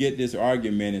 And you get this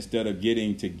argument instead of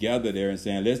getting together there and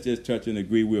saying, let's just touch and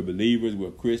agree. We're believers,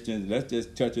 we're Christians. Let's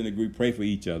just touch and agree, pray for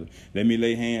each other. Let me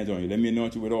lay hands on you. Let me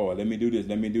anoint you with oil. Let me do this.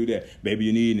 Let me do that. Baby,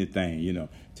 you need anything,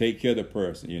 Take care of the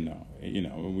person,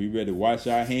 We ready to wash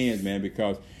our hands, man,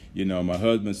 because my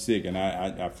husband's sick and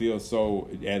I feel so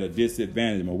at a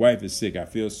disadvantage. My wife is sick. I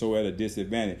feel so at a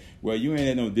disadvantage. Well, you ain't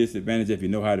at no disadvantage if you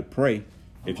know how to pray.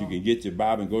 If you can get your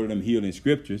Bible and go to them healing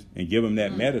scriptures and give them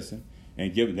that medicine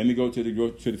and let me go to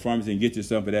the pharmacy and get you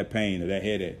some for that pain or that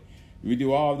headache. We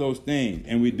do all those things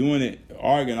and we're doing it,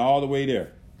 arguing all the way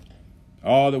there.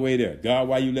 All the way there. God,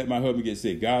 why you let my husband get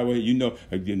sick? God, why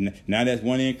now that's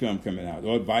one income coming out.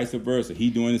 Or vice versa. He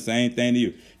doing the same thing to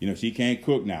you. She can't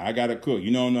cook now. I got to cook.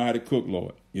 You don't know how to cook,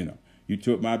 Lord. You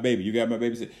took my baby. You got my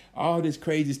baby sick. All this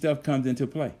crazy stuff comes into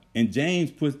play. And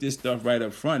James puts this stuff right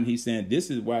up front. He's saying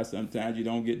this is why sometimes you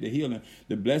don't get the healing.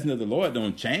 The blessing of the Lord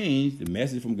don't change. The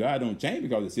message from God don't change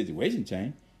because the situation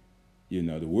changed.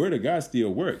 The word of God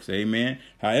still works. Amen.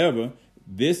 However,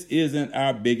 this isn't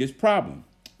our biggest problem.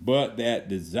 But that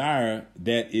desire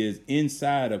that is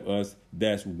inside of us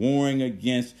that's warring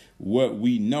against what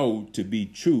we know to be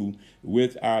true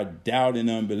with our doubt and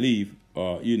unbelief,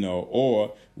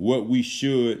 or what we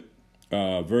should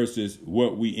versus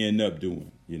what we end up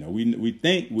doing. We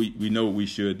think we know what we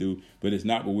should do, but it's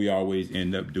not what we always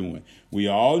end up doing. We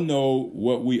all know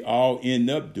what we all end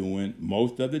up doing.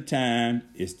 Most of the time,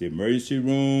 it's the emergency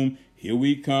room. Here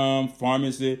we come,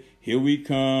 pharmacy. Here we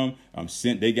come.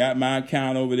 They got my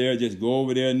account over there. Just go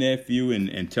over there, nephew,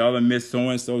 and tell them Miss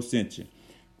So-and-so sent you.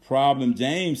 Problem,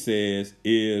 James says,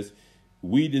 is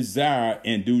we desire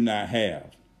and do not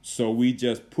have. So we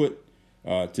just put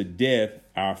to death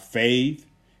our faith,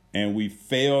 and we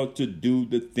fail to do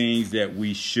the things that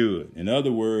we should. In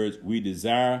other words, we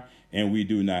desire and we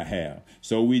do not have.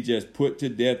 So we just put to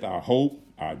death our hope,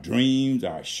 our dreams,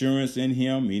 our assurance in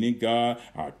him, meaning God,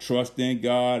 our trust in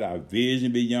God, our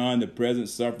vision beyond the present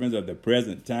sufferings of the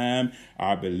present time,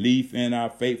 our belief in our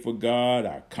faithful God,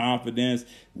 our confidence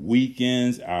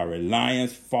weakens, our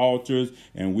reliance falters,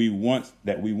 and we once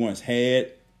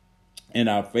had in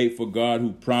our faithful God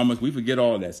who promised. We forget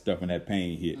all that stuff when that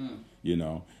pain hit.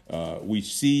 We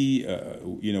see,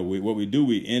 what we do,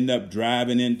 we end up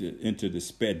diving into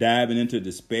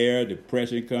despair.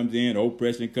 Depression comes in,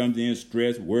 oppression comes in,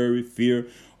 stress, worry, fear,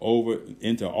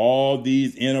 into all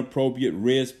these inappropriate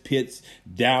risks, pits,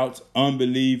 doubts,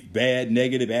 unbelief, bad,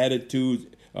 negative attitudes.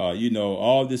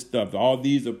 All this stuff, all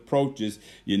these approaches,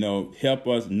 help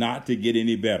us not to get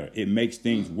any better. It makes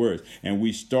things worse. And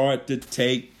we start to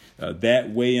take that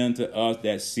way unto us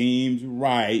that seems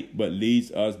right, but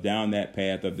leads us down that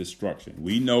path of destruction.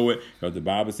 We know it because the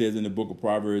Bible says in the book of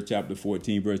Proverbs, chapter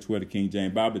 14, verse 12, the King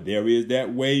James Bible, there is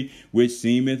that way which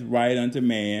seemeth right unto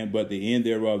man, but the end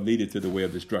thereof leadeth to the way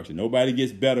of destruction. Nobody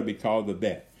gets better because of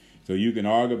that. So you can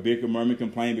argue, bicker, murmur,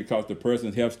 complain because the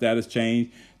person's health status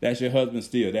changed. That's your husband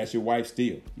still. That's your wife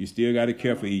still. You still got to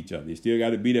care for each other. You still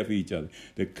got to be there for each other.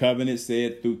 The covenant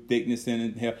said through thickness and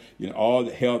in health, all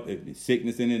the health,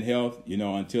 sickness and in health,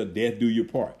 until death do your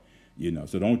part.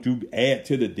 So don't you add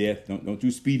to the death. Don't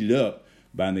you speed it up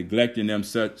by neglecting them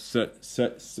such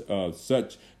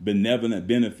benevolent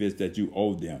benefits that you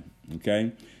owe them.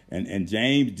 Okay. And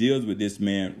James deals with this,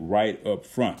 man, right up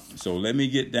front. So let me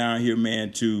get down here,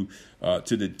 man, to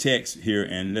the text here,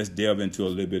 and let's delve into a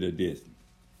little bit of this.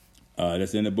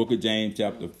 That's in the book of James,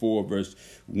 chapter 4, verse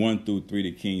 1 through 3,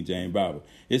 the King James Bible.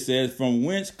 It says, "From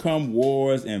whence come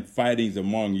wars and fightings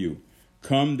among you?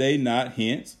 Come they not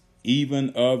hence, even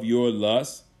of your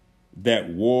lusts, that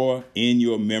war in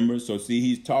your members?" So see,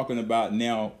 he's talking about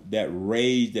now that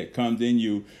rage that comes in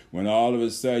you when all of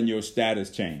a sudden your status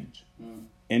change.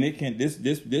 And it can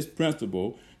this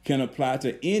principle can apply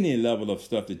to any level of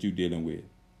stuff that you're dealing with.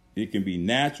 It can be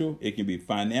natural, it can be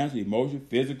financial, emotional,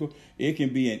 physical. It can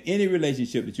be in any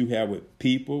relationship that you have with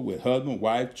people, with husband,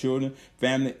 wife, children,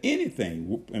 family,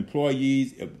 anything,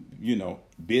 employees,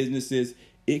 businesses.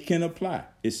 It can apply.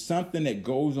 It's something that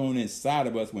goes on inside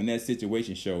of us when that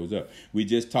situation shows up. We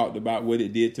just talked about what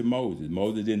it did to Moses.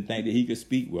 Moses didn't think that he could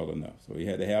speak well enough, so he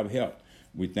had to have help.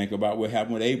 We think about what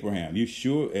happened with Abraham. You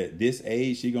sure at this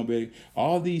age she gonna be?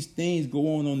 All these things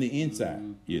go on the inside.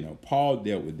 Paul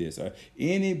dealt with this.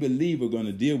 Any believer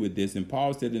gonna deal with this. And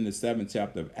Paul said in the 7th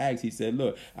chapter of Acts, he said,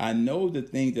 "Look, I know the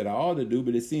things that I ought to do,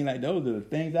 but it seems like those are the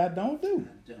things I don't do."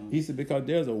 He said, because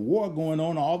there's a war going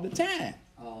on all the time.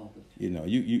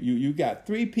 You got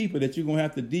 3 people that you're going to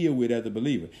have to deal with as a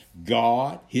believer.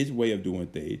 God, his way of doing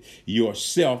things.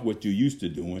 Yourself, what you're used to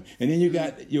doing. And then you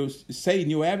got your Satan,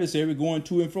 your adversary, going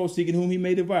to and fro, seeking whom he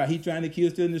may devour. He's trying to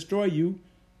kill, steal, and destroy you.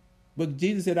 But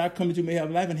Jesus said, "I come that you may have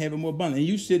life and have it more abundantly." And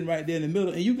you sitting right there in the middle,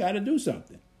 and you got to do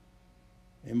something.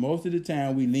 And most of the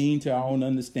time, we lean to our own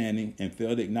understanding and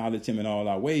fail to acknowledge him in all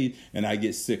our ways, and I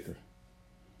get sicker.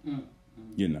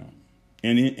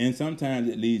 And sometimes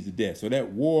it leads to death. So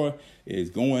that war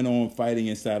is going on, fighting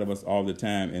inside of us all the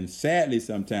time. And sadly,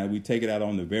 sometimes we take it out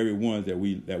on the very ones that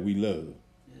we love.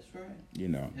 That's right.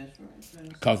 That's right.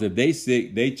 Because if they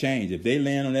sick, they change. If they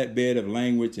land on that bed of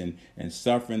language and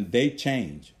suffering, they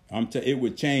change. It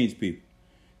would change people.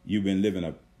 You've been living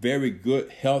a very good,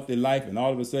 healthy life, and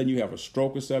all of a sudden you have a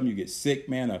stroke or something, you get sick,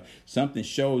 man, or something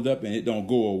shows up and it don't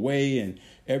go away and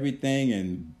everything,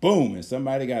 and boom, and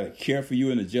somebody got to care for you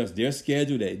and adjust their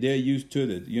schedule that they're used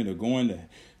to, going to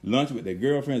lunch with their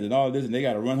girlfriends and all this, and they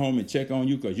got to run home and check on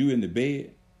you because you in the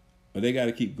bed, or they got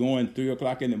to keep going 3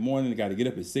 o'clock in the morning, they got to get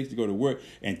up at 6 to go to work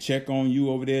and check on you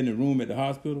over there in the room at the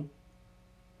hospital.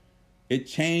 It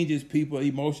changes people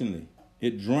emotionally.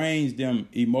 It drains them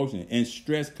emotionally, and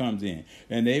stress comes in.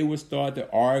 And they would start to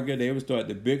argue, they would start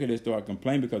to bicker, they start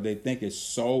complaining because they think it's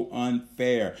so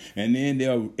unfair. And then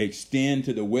they'll extend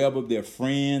to the web of their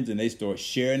friends, and they start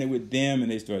sharing it with them,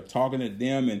 and they start talking to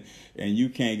them, and you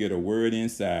can't get a word in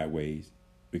sideways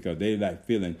because they like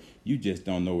feeling, you just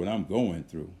don't know what I'm going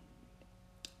through.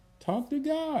 Talk to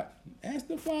God. Ask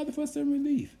the Father for some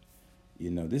relief.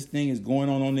 This thing is going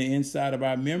on the inside of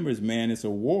our members, man. It's a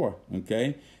war,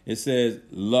 okay? It says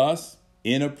lust,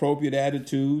 inappropriate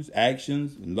attitudes,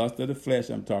 actions, lust of the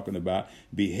flesh I'm talking about,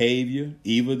 behavior,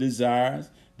 evil desires,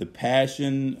 the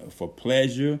passion for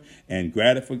pleasure and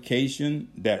gratification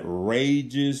that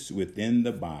rages within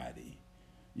the body.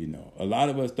 A lot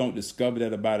of us don't discover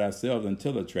that about ourselves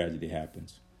until a tragedy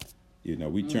happens.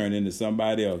 We turn into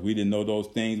somebody else. We didn't know those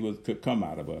things could come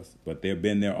out of us, but they've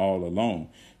been there all along.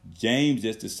 James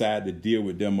just decided to deal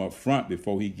with them up front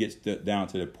before he gets down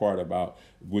to the part about,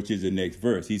 which is the next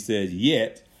verse. He says,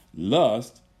 "Yet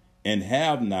lust and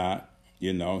have not,"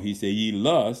 he said, "Ye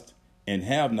lust and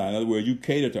have not." In other words, you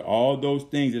cater to all those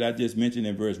things that I just mentioned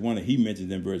in verse 1, and he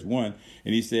mentions in verse 1,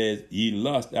 and he says, "Ye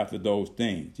lust after those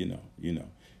things,"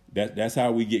 That's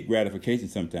how we get gratification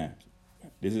sometimes.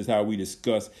 This is how we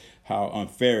discuss how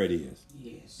unfair it is.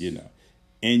 Yes.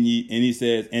 And he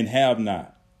says, "And have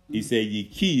not." He said, "Ye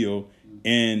kill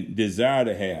and desire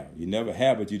to have." You never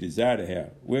have, but you desire to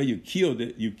have. Well, you killed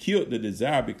it. You killed the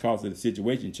desire because of the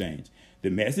situation changed.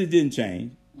 The message didn't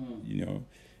change.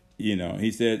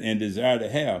 He said, "And desire to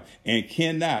have and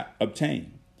cannot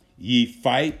obtain. Ye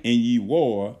fight and ye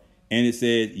war." And it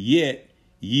says, "Yet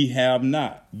ye have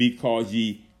not because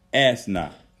ye ask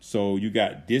not." So you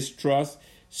got distrust.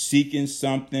 seeking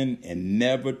something and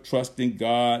never trusting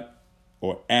God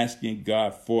or asking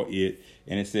God for it.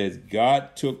 And it says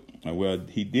God took, well,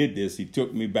 he did this. He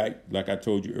took me back, like I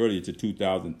told you earlier, to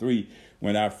 2003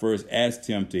 when I first asked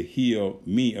him to heal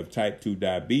me of type 2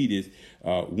 diabetes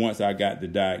once I got the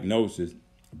diagnosis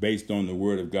based on the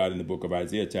word of God in the book of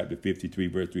Isaiah, chapter 53,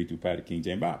 verse 3 through 5 of the King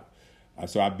James Bible.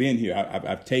 So I've been here.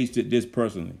 I've tasted this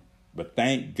personally. But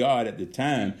thank God at the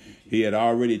time, he had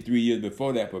already 3 years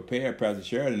before that prepared Pastor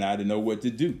Sheridan and I to know what to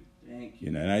do. Thank you.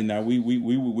 You know, and now we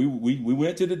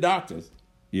went to the doctors.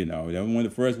 You know, they were one of the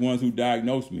first ones who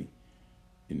diagnosed me.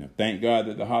 You know, thank God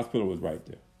that the hospital was right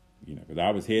there. You know, because I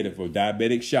was headed for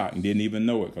diabetic shock and didn't even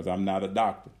know it because I'm not a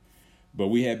doctor. But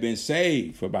we had been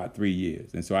saved for about 3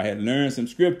 years. And so I had learned some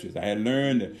scriptures. I had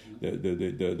learned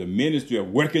the ministry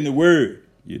of working the word,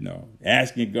 you know,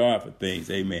 asking God for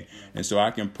things. Amen. And so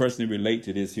I can personally relate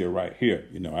to this here right here.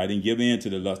 You know, I didn't give in to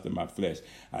the lust of my flesh.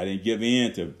 I didn't give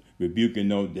in to rebuking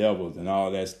no devils and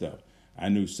all that stuff. I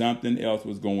knew something else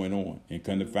was going on and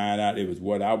come to find out it was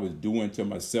what I was doing to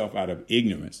myself out of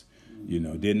ignorance. You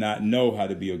know, did not know how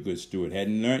to be a good steward.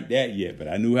 Hadn't learned that yet, but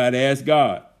I knew how to ask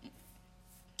God.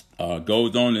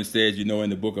 Goes on and says, you know,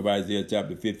 in the book of Isaiah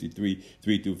chapter 53,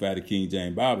 3 through 5, the King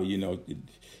James Bible, you know,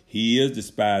 he is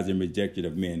despised and rejected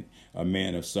of men, a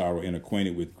man of sorrow and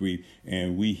acquainted with grief.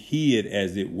 And we hid,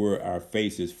 as it were, our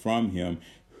faces from him,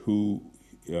 who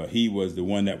he was the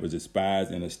one that was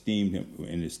despised and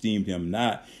esteemed him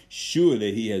not.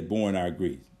 Surely he has borne our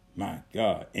griefs, my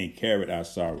God, and carried our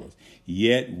sorrows.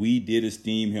 Yet we did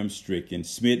esteem him stricken,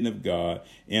 smitten of God,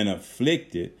 and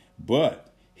afflicted, but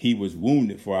he was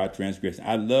wounded for our transgression.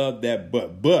 I love that,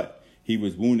 but he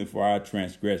was wounded for our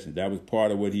transgression. That was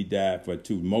part of what he died for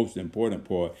too. Most important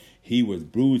part, he was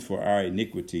bruised for our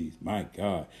iniquities. My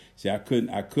God. See, I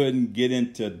couldn't get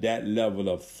into that level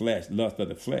of flesh, lust of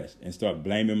the flesh, and start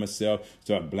blaming myself,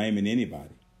 start blaming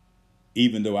anybody,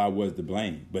 even though I was to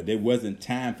blame. But there wasn't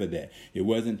time for that. It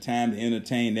wasn't time to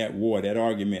entertain that war, that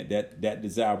argument, that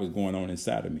desire was going on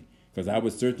inside of me, because I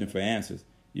was searching for answers,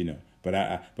 you know. But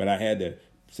I had to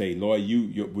say, Lord,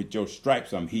 you with your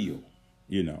stripes I'm healed,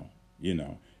 you know.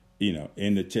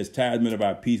 And the chastisement of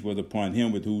our peace was upon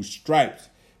him with whose stripes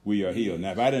we are healed.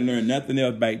 Now, if I didn't learn nothing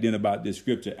else back then about this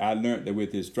scripture, I learned that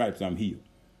with his stripes I'm healed.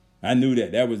 I knew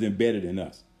that was embedded in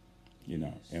us, you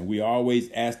know. And we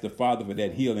always ask the Father for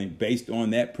that healing based on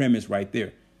that premise right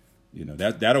there. You know,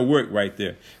 that'll work right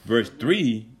there. Verse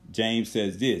 3, James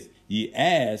says this: ye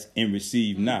ask and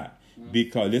receive not,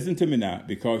 because, listen to me now,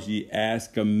 because ye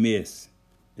ask amiss.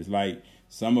 It's like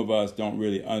some of us don't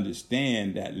really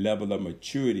understand that level of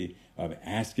maturity of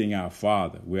asking our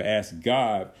Father. We'll ask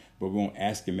God, but we won't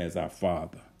ask him as our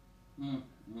Father.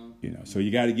 You know, so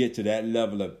you got to get to that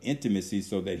level of intimacy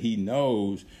so that he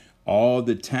knows all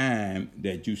the time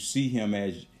that you see him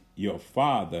as your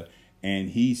Father and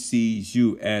he sees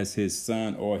you as his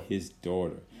son or his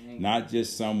daughter. Not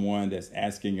just someone that's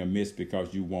asking amiss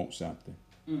because you want something,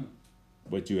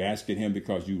 but you're asking him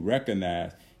because you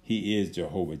recognize he is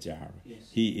Jehovah Jireh. Yes.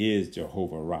 He is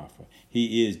Jehovah Rapha.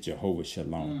 He is Jehovah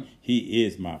Shalom. He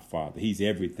is my Father. He's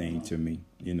everything to me,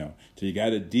 you know. So you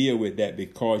got to deal with that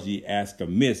because ye ask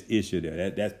amiss issue there.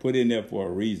 That's put in there for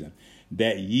a reason.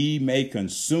 That ye may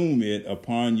consume it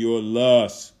upon your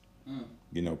lust.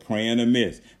 You know, praying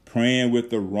amiss. Praying with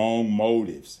the wrong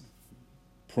motives.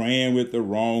 Praying with the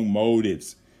wrong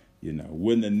motives. You know,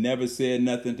 wouldn't have never said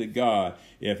nothing to God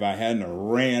if I hadn't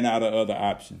ran out of other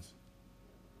options.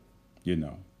 You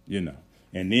know,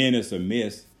 and then it's a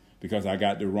miss because I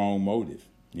got the wrong motive,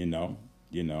 you know.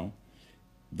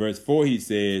 Verse 4, he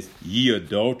says, ye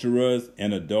adulterers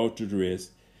and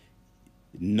adulteresses,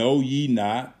 know ye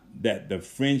not that the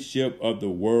friendship of the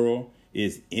world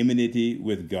is enmity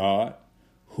with God?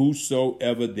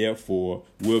 Whosoever therefore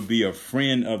will be a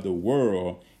friend of the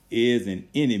world is an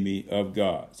enemy of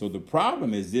God. So the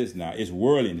problem is this now, it's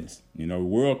worldliness. You know, the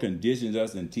world conditions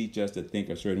us and teach us to think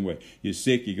a certain way. You're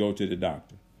sick, you go to the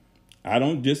doctor. I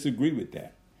don't disagree with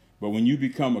that. But when you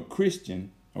become a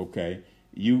Christian, okay,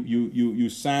 you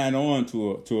sign on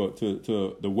to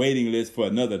the waiting list for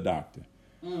another doctor.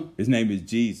 His name is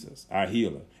Jesus, our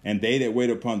healer. And they that wait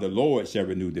upon the Lord shall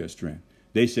renew their strength.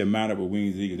 They shall mount up with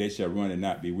wings of eagles. They shall run and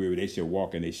not be weary. They shall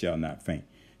walk and they shall not faint.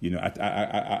 You know,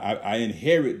 I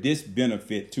inherit this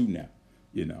benefit too now.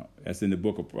 You know, that's in the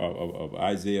book of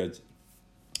Isaiah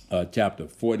chapter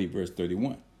 40, verse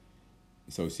 31.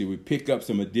 So see, we pick up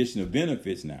some additional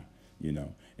benefits now, you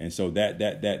know. And so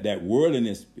that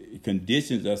worldliness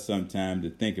conditions us sometimes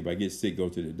to think if I get sick, go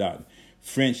to the doctor.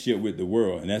 Friendship with the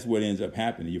world. And that's what ends up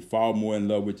happening. You fall more in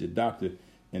love with your doctor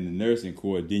in the nursing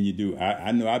corps than you do.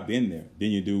 I know I've been there. Than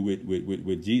you do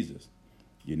with Jesus.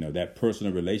 that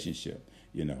personal relationship.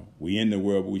 We in the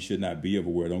world, but we should not be of the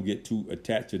world. Don't get too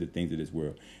attached to the things of this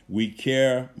world. We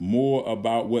care more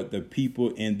about what the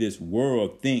people in this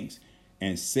world thinks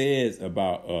and says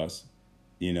about us,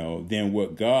 than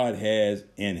what God has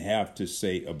and have to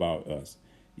say about us.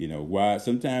 Why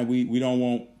sometimes we don't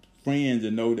want friends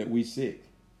to know that we sick.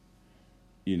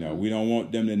 We don't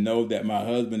want them to know that my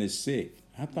husband is sick.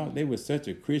 I thought they were such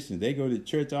a Christian. They go to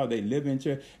church all day, live in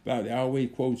church. But they always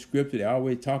quote scripture. They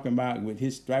always talking about with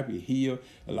his stripe he healed.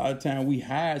 A lot of times we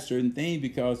hide certain things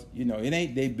because, it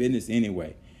ain't their business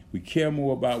anyway. We care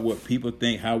more about what people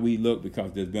think, how we look,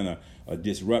 because there's been a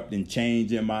disrupting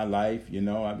change in my life.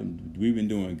 We've been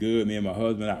doing good. Me and my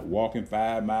husband out walking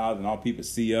 5 miles, and all people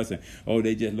see us, and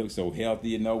they just look so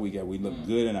healthy. We look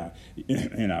good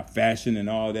in our fashion and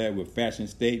all that with fashion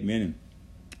statement, and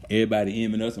everybody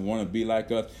aiming us and want to be like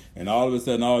us. And all of a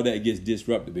sudden, all that gets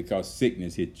disrupted because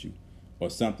sickness hit you, or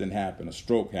something happened, a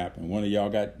stroke happened. One of y'all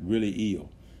got really ill.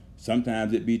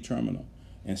 Sometimes it be terminal.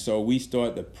 And so we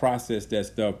start to process that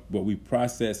stuff, but we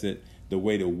process it the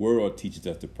way the world teaches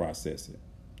us to process it.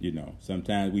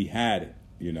 Sometimes we hide it.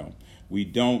 We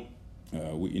don't.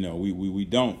 We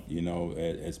don't.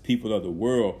 As people of the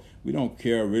world, we don't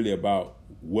care really about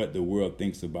what the world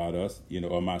thinks about us.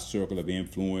 Or my circle of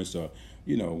influence, or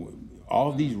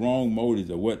all these wrong motives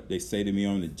of what they say to me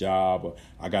on the job, or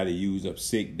I got to use up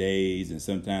sick days, and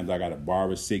sometimes I got to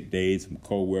borrow sick days from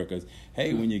coworkers.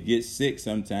 Hey, when you get sick,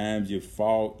 sometimes you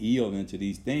fall ill into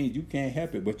these things. You can't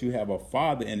help it, but you have a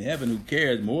Father in heaven who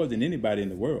cares more than anybody in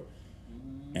the world.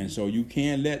 And so you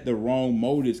can't let the wrong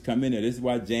motives come in there. This is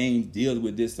why James deals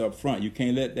with this up front. You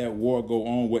can't let that war go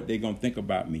on, what they're going to think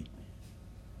about me.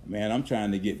 Man, I'm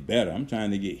trying to get better. I'm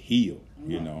trying to get healed,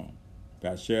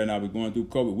 Pastor Sherry and I were going through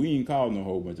COVID. We didn't call no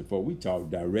whole bunch of folks. We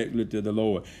talked directly to the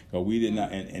Lord, because we did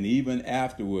not. And even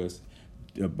afterwards,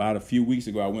 about a few weeks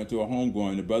ago, I went to a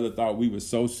homegoing. The brother thought we were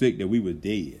so sick that we were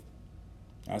dead.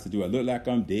 I said, do I look like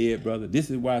I'm dead, brother? This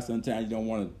is why sometimes you don't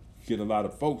want to get a lot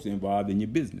of folks involved in your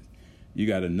business. You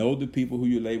got to know the people who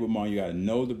you labor among. You got to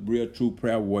know the real, true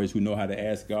prayer warriors who know how to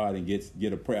ask God and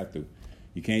get a prayer through.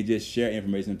 You can't just share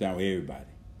information sometimes with everybody.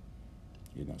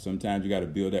 Sometimes you got to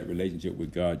build that relationship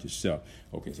with God yourself.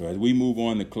 Okay, so as we move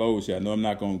on to close here, I know I'm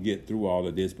not going to get through all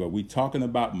of this, but we're talking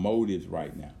about motives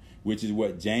right now, which is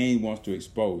what James wants to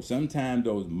expose. Sometimes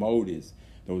those motives,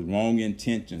 those wrong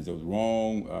intentions, those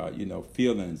wrong,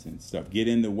 feelings and stuff get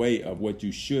in the way of what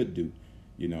you should do,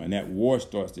 and that war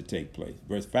starts to take place.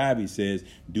 Verse 5, he says,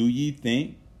 do ye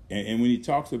think? And when he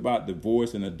talks about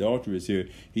divorce and adulterers here,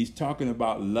 he's talking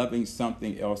about loving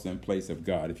something else in place of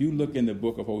God. If you look in the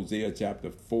book of Hosea,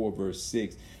 chapter 4, verse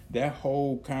 6, that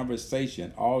whole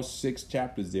conversation, all 6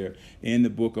 chapters there in the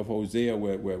book of Hosea,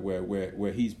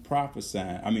 where he's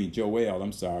prophesying. Hosea,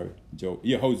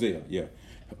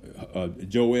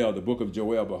 Joel, the book of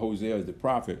Joel, but Hosea is the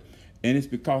prophet. And it's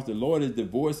because the Lord is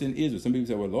divorcing Israel. Some people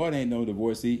say, well, Lord ain't no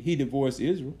divorcee. He divorced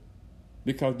Israel,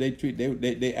 because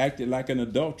they acted like an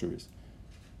adulteress.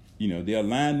 They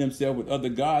aligned themselves with other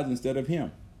gods instead of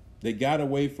him. They got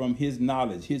away from his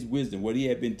knowledge, his wisdom, what he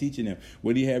had been teaching them,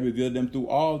 what he had revealed them through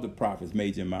all the prophets,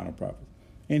 major and minor prophets.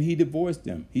 And he divorced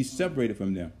them. He separated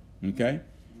from them. Okay?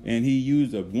 And he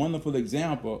used a wonderful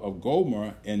example of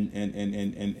Gomer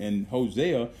and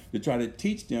Hosea to try to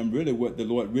teach them really what the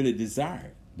Lord really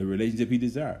desired, the relationship he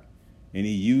desired. And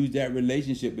he used that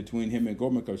relationship between him and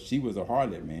Gomer because she was a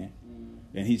harlot, man.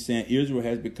 And he's saying Israel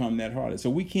has become that harlot. So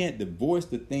we can't divorce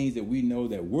the things that we know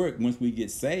that work once we get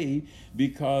saved,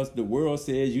 because the world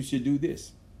says you should do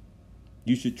this.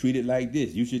 You should treat it like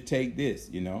this. You should take this,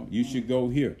 You should go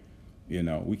here.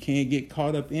 We can't get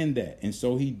caught up in that. And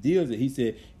so he deals it. He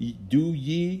said, do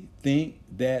ye think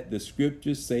that the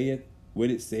scripture saith what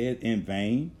it said in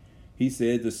vain? He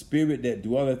said, the spirit that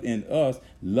dwelleth in us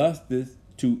lusteth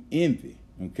to envy.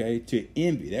 Okay, to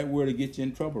envy. That word will get you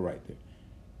in trouble right there.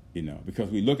 Because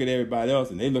we look at everybody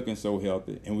else and they're looking so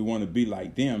healthy and we want to be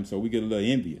like them, so we get a little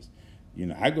envious.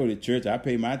 I go to church, I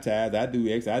pay my tithes, I do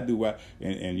X, I do Y,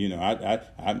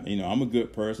 and I'm a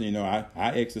good person, I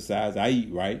exercise, I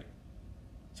eat right.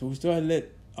 So we start to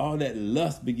let all that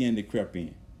lust begin to creep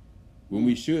in, when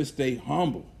we should stay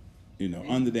humble,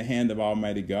 under the hand of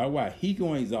Almighty God. Why? He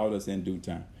going to exalt us in due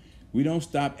time. We don't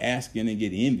stop asking and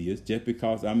get envious just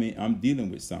because I'm dealing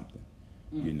with something.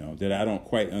 That I don't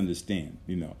quite understand.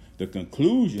 The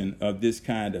conclusion of this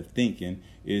kind of thinking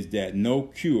is that no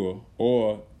cure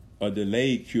or a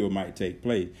delayed cure might take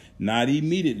place. Not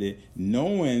immediately,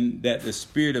 knowing that the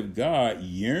Spirit of God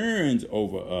yearns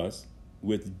over us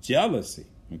with jealousy.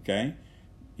 Okay?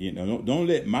 Don't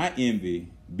let my envy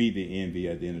be the envy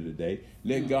at the end of the day.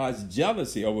 Let God's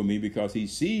jealousy over me, because he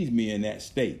sees me in that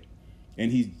state.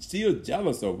 And he's still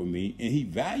jealous over me, and he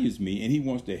values me, and he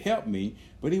wants to help me,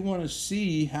 but he wants to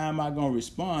see how am I going to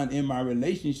respond in my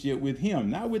relationship with him,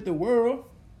 not with the world.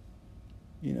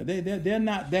 You know, they're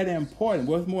not that important.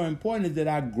 What's more important is that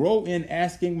I grow in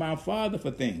asking my Father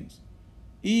for things,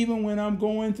 even when I'm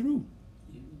going through.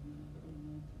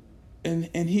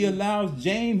 And he allows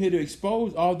James here to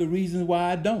expose all the reasons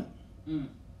why I don't.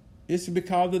 It's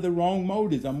because of the wrong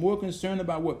motives. I'm more concerned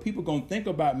about what people are going to think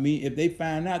about me if they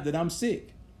find out that I'm sick.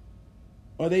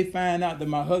 Or they find out that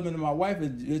my husband and my wife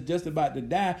is just about to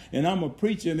die, and I'm a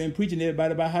preacher and been preaching to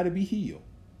everybody about how to be healed.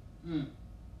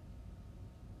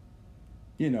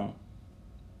 You know.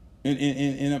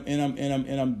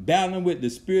 And I'm battling with the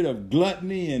spirit of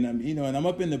gluttony, and I'm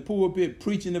up in the pulpit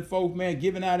preaching to folks, man,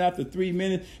 giving out after 3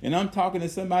 minutes, and I'm talking to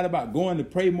somebody about going to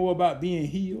pray more about being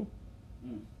healed.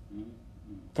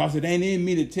 Because it ain't in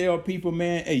me to tell people,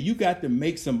 man, hey, you got to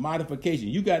make some modification.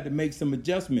 You got to make some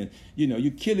adjustments. You know,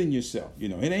 you're killing yourself. You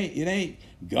know, it ain't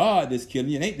God that's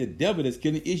killing you. It ain't the devil that's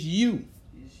killing you. It's you.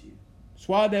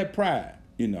 Swallow that pride,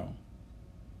 you know.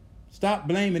 Stop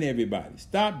blaming everybody.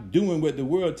 Stop doing what the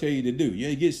world tell you to do.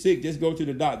 You get sick, just go to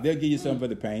the doctor. They'll give you something for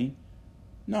the pain.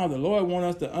 No, the Lord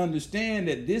wants us to understand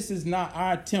that this is not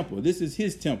our temple. This is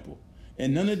his temple.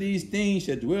 And none of these things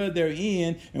shall dwell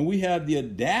therein. And we have the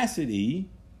audacity,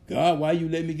 God, why you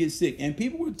let me get sick? And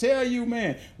people will tell you,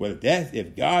 man, well,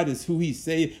 if God is who he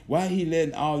say, why he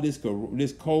letting all this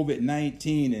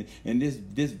COVID-19 and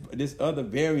this other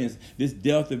variants, this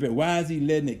Delta variant, why is he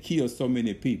letting it kill so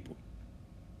many people?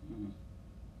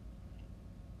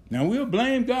 Now, we'll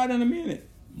blame God in a minute,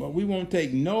 but we won't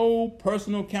take no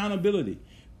personal accountability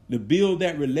to build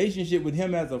that relationship with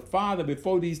him as a father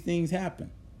before these things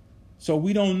happen. So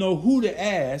we don't know who to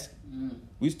ask.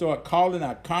 We start calling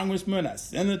our congressmen, our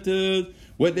senators,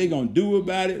 what they going to do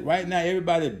about it. Right now,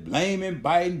 everybody blaming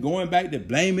Biden, going back to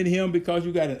blaming him because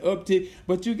you got an uptick.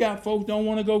 But you got folks don't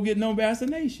want to go get no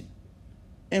vaccination.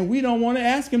 And we don't want to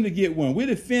ask them to get one. We're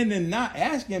defending not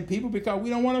asking people because we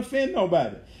don't want to offend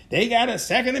nobody. They got a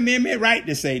Second Amendment right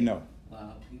to say no.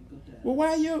 Well,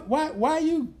 why are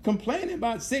you complaining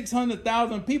about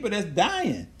 600,000 people that's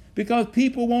dying? Because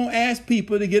people won't ask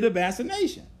people to get a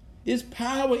vaccination. It's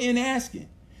power in asking.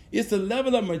 It's a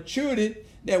level of maturity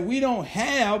that we don't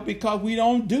have because we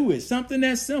don't do it. Something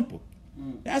that simple.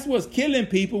 That's what's killing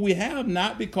people. We have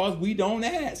not because we don't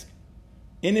ask.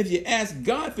 And if you ask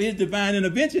God for his divine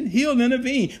intervention, he'll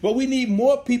intervene. But we need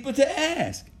more people to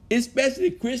ask,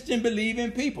 especially Christian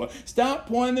believing people. Stop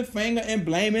pointing the finger and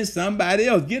blaming somebody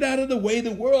else. Get out of the way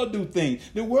the world do things.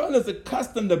 The world is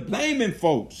accustomed to blaming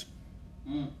folks.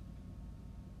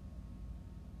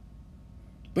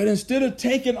 But instead of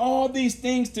taking all these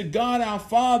things to God our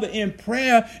Father in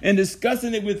prayer and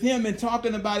discussing it with him and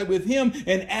talking about it with him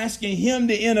and asking him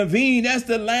to intervene, that's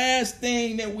the last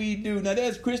thing that we do. Now,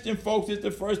 there's Christian folks, it's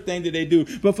the first thing that they do.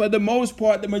 But for the most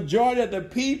part, the majority of the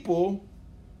people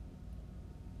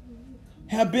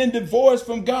have been divorced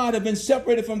from God, have been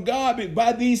separated from God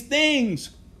by these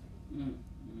things.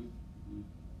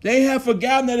 They have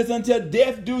forgotten that it's until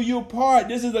death do you part.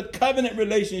 This is a covenant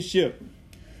relationship.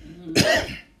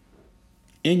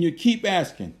 And you keep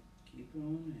asking.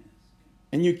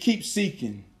 And you keep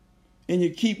seeking. And you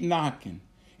keep knocking.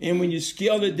 And when you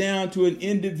scale it down to an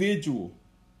individual,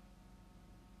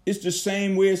 it's the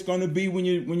same way it's going to be when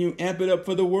you amp it up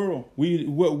for the world.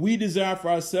 What we desire for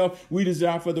ourselves, we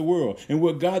desire for the world. And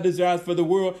what God desires for the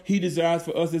world, he desires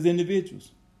for us as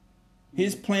individuals.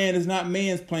 His plan is not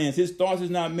man's plans. His thoughts is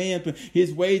not man's plan.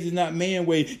 His ways is not man's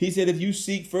way. He said, if you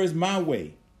seek first my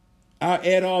way, I'll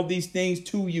add all these things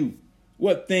to you.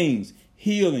 What things?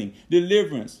 Healing,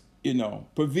 deliverance,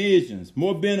 provisions,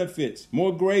 more benefits,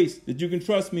 more grace that you can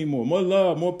trust me more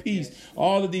love, more peace,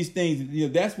 all of these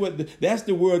things. That's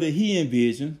the world that he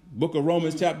envisioned. Book of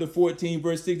Romans chapter 14,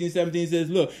 verse 16, 17 says,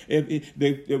 look, if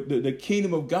the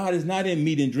kingdom of God is not in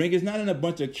meat and drink. It's not in a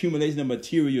bunch of accumulation of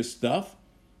material stuff.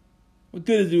 What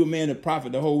good is it, man, to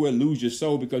profit the whole world, lose your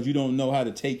soul because you don't know how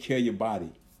to take care of your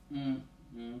body?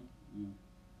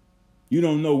 You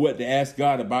don't know what to ask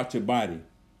God about your body,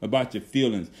 about your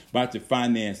feelings, about your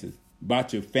finances,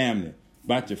 about your family,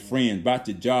 about your friends, about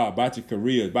your job, about your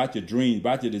career, about your dreams,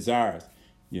 about your desires.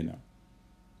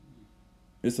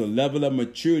 It's a level of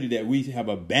maturity that we have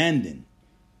abandoned.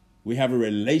 We have a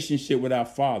relationship with our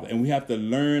Father, and we have to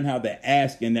learn how to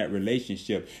ask in that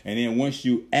relationship. And then once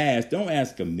you ask, don't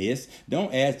ask amiss.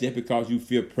 Don't ask just because you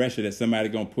feel pressure that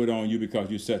somebody's going to put on you because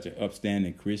you're such an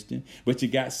upstanding Christian. But you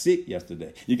got sick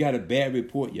yesterday. You got a bad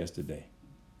report yesterday.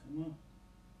 Come on.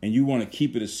 And you want to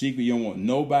keep it a secret. You don't want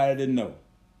nobody to know.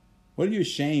 What are you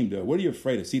ashamed of? What are you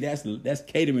afraid of? See, that's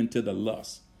catering to the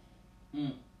lust.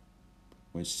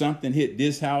 When something hit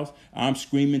this house, I'm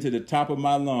screaming to the top of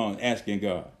my lungs, asking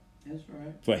God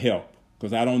for help,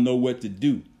 because I don't know what to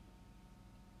do.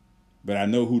 But I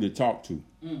know who to talk to.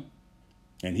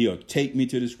 And he'll take me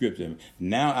to the scripture.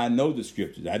 Now I know the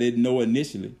scriptures. I didn't know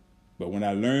initially. But when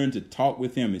I learned to talk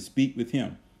with him and speak with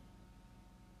him,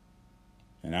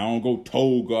 and I don't go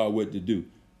told God what to do,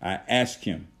 I ask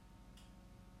him.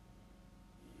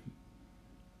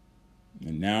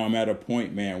 And now I'm at a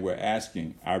point, man, where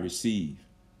asking, I receive.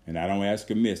 And I don't ask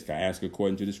amiss. I ask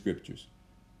according to the scriptures.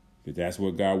 Because that's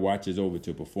what God watches over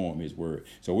to perform his word.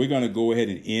 So we're going to go ahead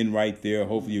and end right there.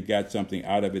 Hopefully you got something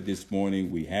out of it this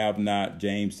morning. We have not.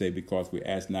 James said, because we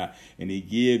ask not. And he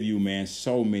give you, man,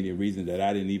 so many reasons that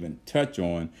I didn't even touch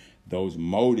on, those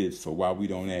motives for why we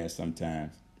don't ask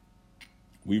sometimes.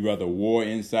 We rather war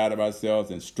inside of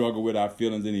ourselves and struggle with our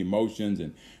feelings and emotions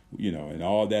and, and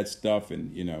all that stuff.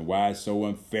 And, why it's so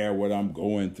unfair what I'm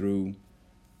going through,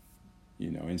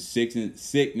 in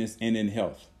sickness and in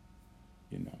health.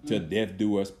 Till death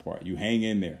do us part. You hang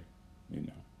in there,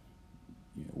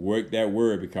 work that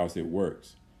word because it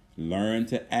works. Learn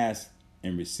to ask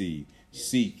and receive. Yes.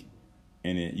 Seek,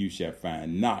 and you shall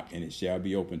find. Knock, and it shall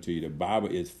be open to you. The Bible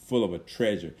is full of a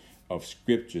treasure of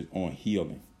scriptures on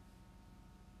healing.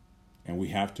 And we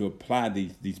have to apply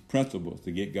these principles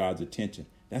to get God's attention.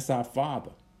 That's our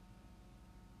Father.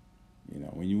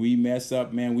 When we mess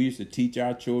up, man, we used to teach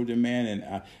our children, man,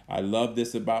 and I love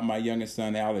this about my youngest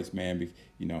son, Alex, man.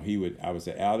 I would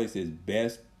say, Alex, it's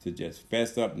best to just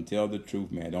fess up and tell the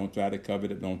truth, man. Don't try to cover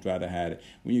it up. Don't try to hide it.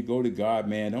 When you go to God,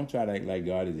 man, don't try to act like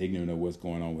God is ignorant of what's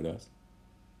going on with us.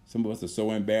 Some of us are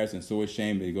so embarrassed and so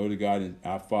ashamed to go to God and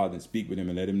our Father and speak with him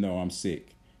and let him know I'm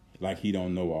sick, like he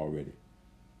don't know already.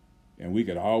 And we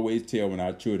could always tell when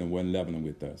our children wasn't leveling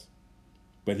with us.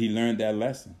 But he learned that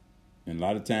lesson. And a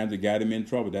lot of times it got him in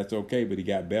trouble. That's okay, but he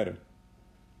got better.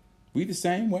 We the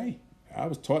same way. I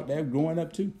was taught that growing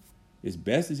up too. It's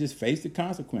best to just face the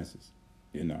consequences.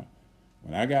 When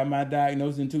I got my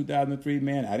diagnosis in 2003,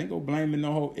 man, I didn't go blaming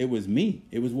no whole. It was me.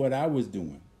 It was what I was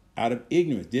doing out of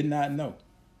ignorance. Did not know.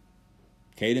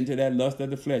 Catering to that lust of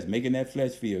the flesh, making that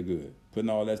flesh feel good, putting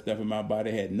all that stuff in my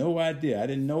body. Had no idea. I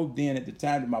didn't know then at the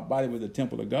time that my body was a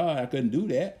temple of God. I couldn't do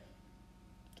that.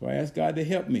 So I asked God to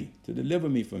help me, to deliver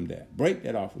me from that. Break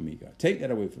that off of me, God. Take that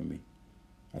away from me.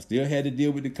 I still had to deal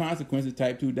with the consequences of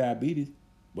type 2 diabetes,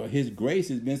 but his grace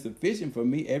has been sufficient for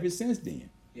me ever since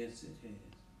then. Yes,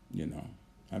 it has.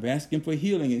 I've asked him for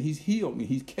healing, and he's healed me.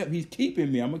 He's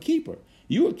keeping me. I'm a keeper.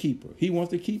 You're a keeper. He wants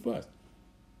to keep us.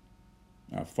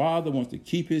 Our Father wants to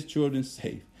keep his children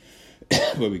safe,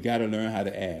 but we got to learn how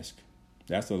to ask.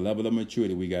 That's a level of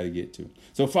maturity we got to get to.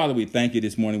 So, Father, we thank you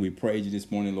this morning. We praise you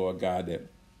this morning, Lord God, that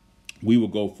we will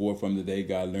go forth from today,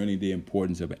 God, learning the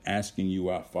importance of asking you,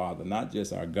 our Father, not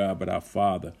just our God, but our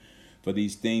Father, for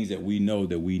these things that we know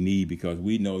that we need, because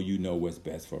we know you know what's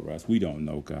best for us. We don't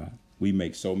know, God. We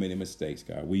make so many mistakes,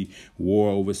 God. We war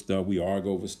over stuff. We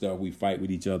argue over stuff. We fight with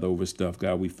each other over stuff,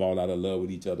 God. We fall out of love with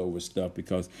each other over stuff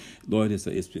because, Lord, it's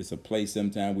a place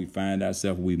sometimes we find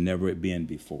ourselves we've never been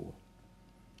before.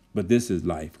 But this is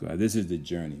life, God. This is the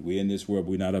journey. We're in this world,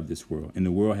 but we're not of this world. And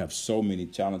the world have so many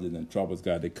challenges and troubles,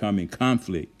 God, that come in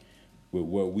conflict with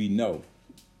what we know.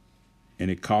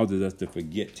 And it causes us to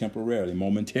forget temporarily,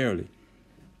 momentarily,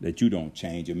 that you don't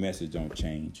change. Your message don't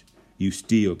change. You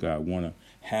still, God, want to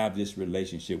have this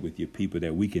relationship with your people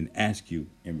that we can ask you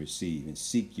and receive and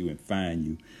seek you and find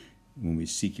you when we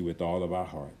seek you with all of our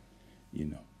heart.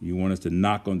 You want us to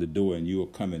knock on the door and you will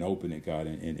come and open it, God,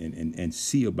 and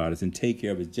see about us and take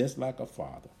care of it just like a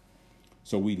father.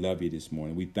 So we love you this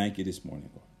morning. We thank you this morning,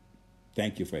 Lord.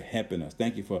 Thank you for helping us.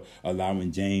 Thank you for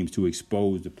allowing James to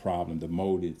expose the problem, the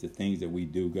motives, the things that we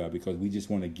do, God, because we just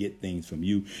want to get things from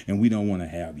you and we don't want to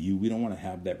have you. We don't want to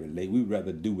have that relate. We'd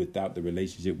rather do without the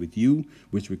relationship with you,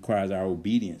 which requires our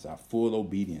obedience, our full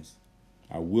obedience,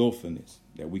 our willfulness,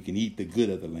 that we can eat the good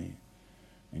of the land.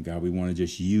 And God, we want to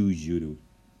just use you to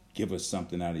give us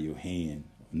something out of your hand,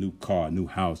 a new car, new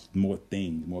house, more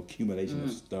things, more accumulation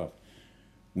of stuff.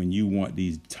 When you want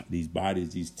these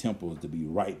bodies, these temples to be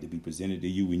right, to be presented to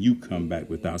you when you come back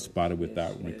without spot or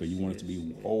without wrinkle. You want us to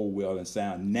be whole, well, and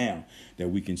sound now that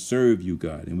we can serve you,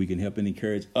 God, and we can help and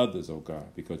encourage others, oh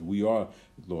God, because we are,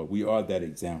 Lord, we are that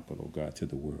example, oh God, to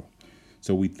the world.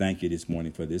 So we thank you this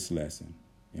morning for this lesson.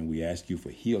 And we ask you for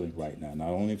healing right now, not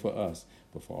only for us,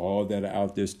 but for all that are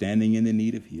out there standing in the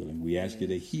need of healing. We ask you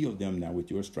to heal them now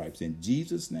with your stripes. In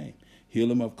Jesus' name, heal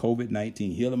them of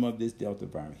COVID-19. Heal them of this Delta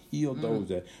virus. Heal those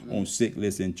that are on sick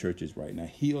lists in churches right now.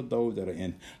 Heal those that are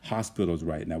in hospitals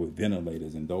right now with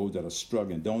ventilators, and those that are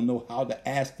struggling, don't know how to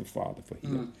ask the Father for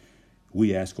healing.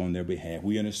 We ask on their behalf.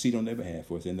 We intercede on their behalf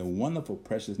for us. In the wonderful,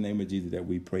 precious name of Jesus that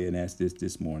we pray and ask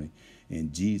this morning.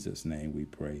 In Jesus' name we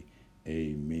pray.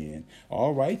 Amen.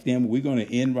 All right, then. We're going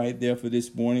to end right there for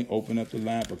this morning. Open up the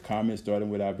line for comments, starting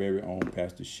with our very own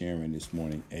Pastor Sharon this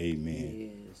morning.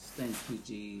 Amen. Yes. Thank you,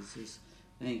 Jesus.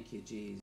 Thank you, Jesus.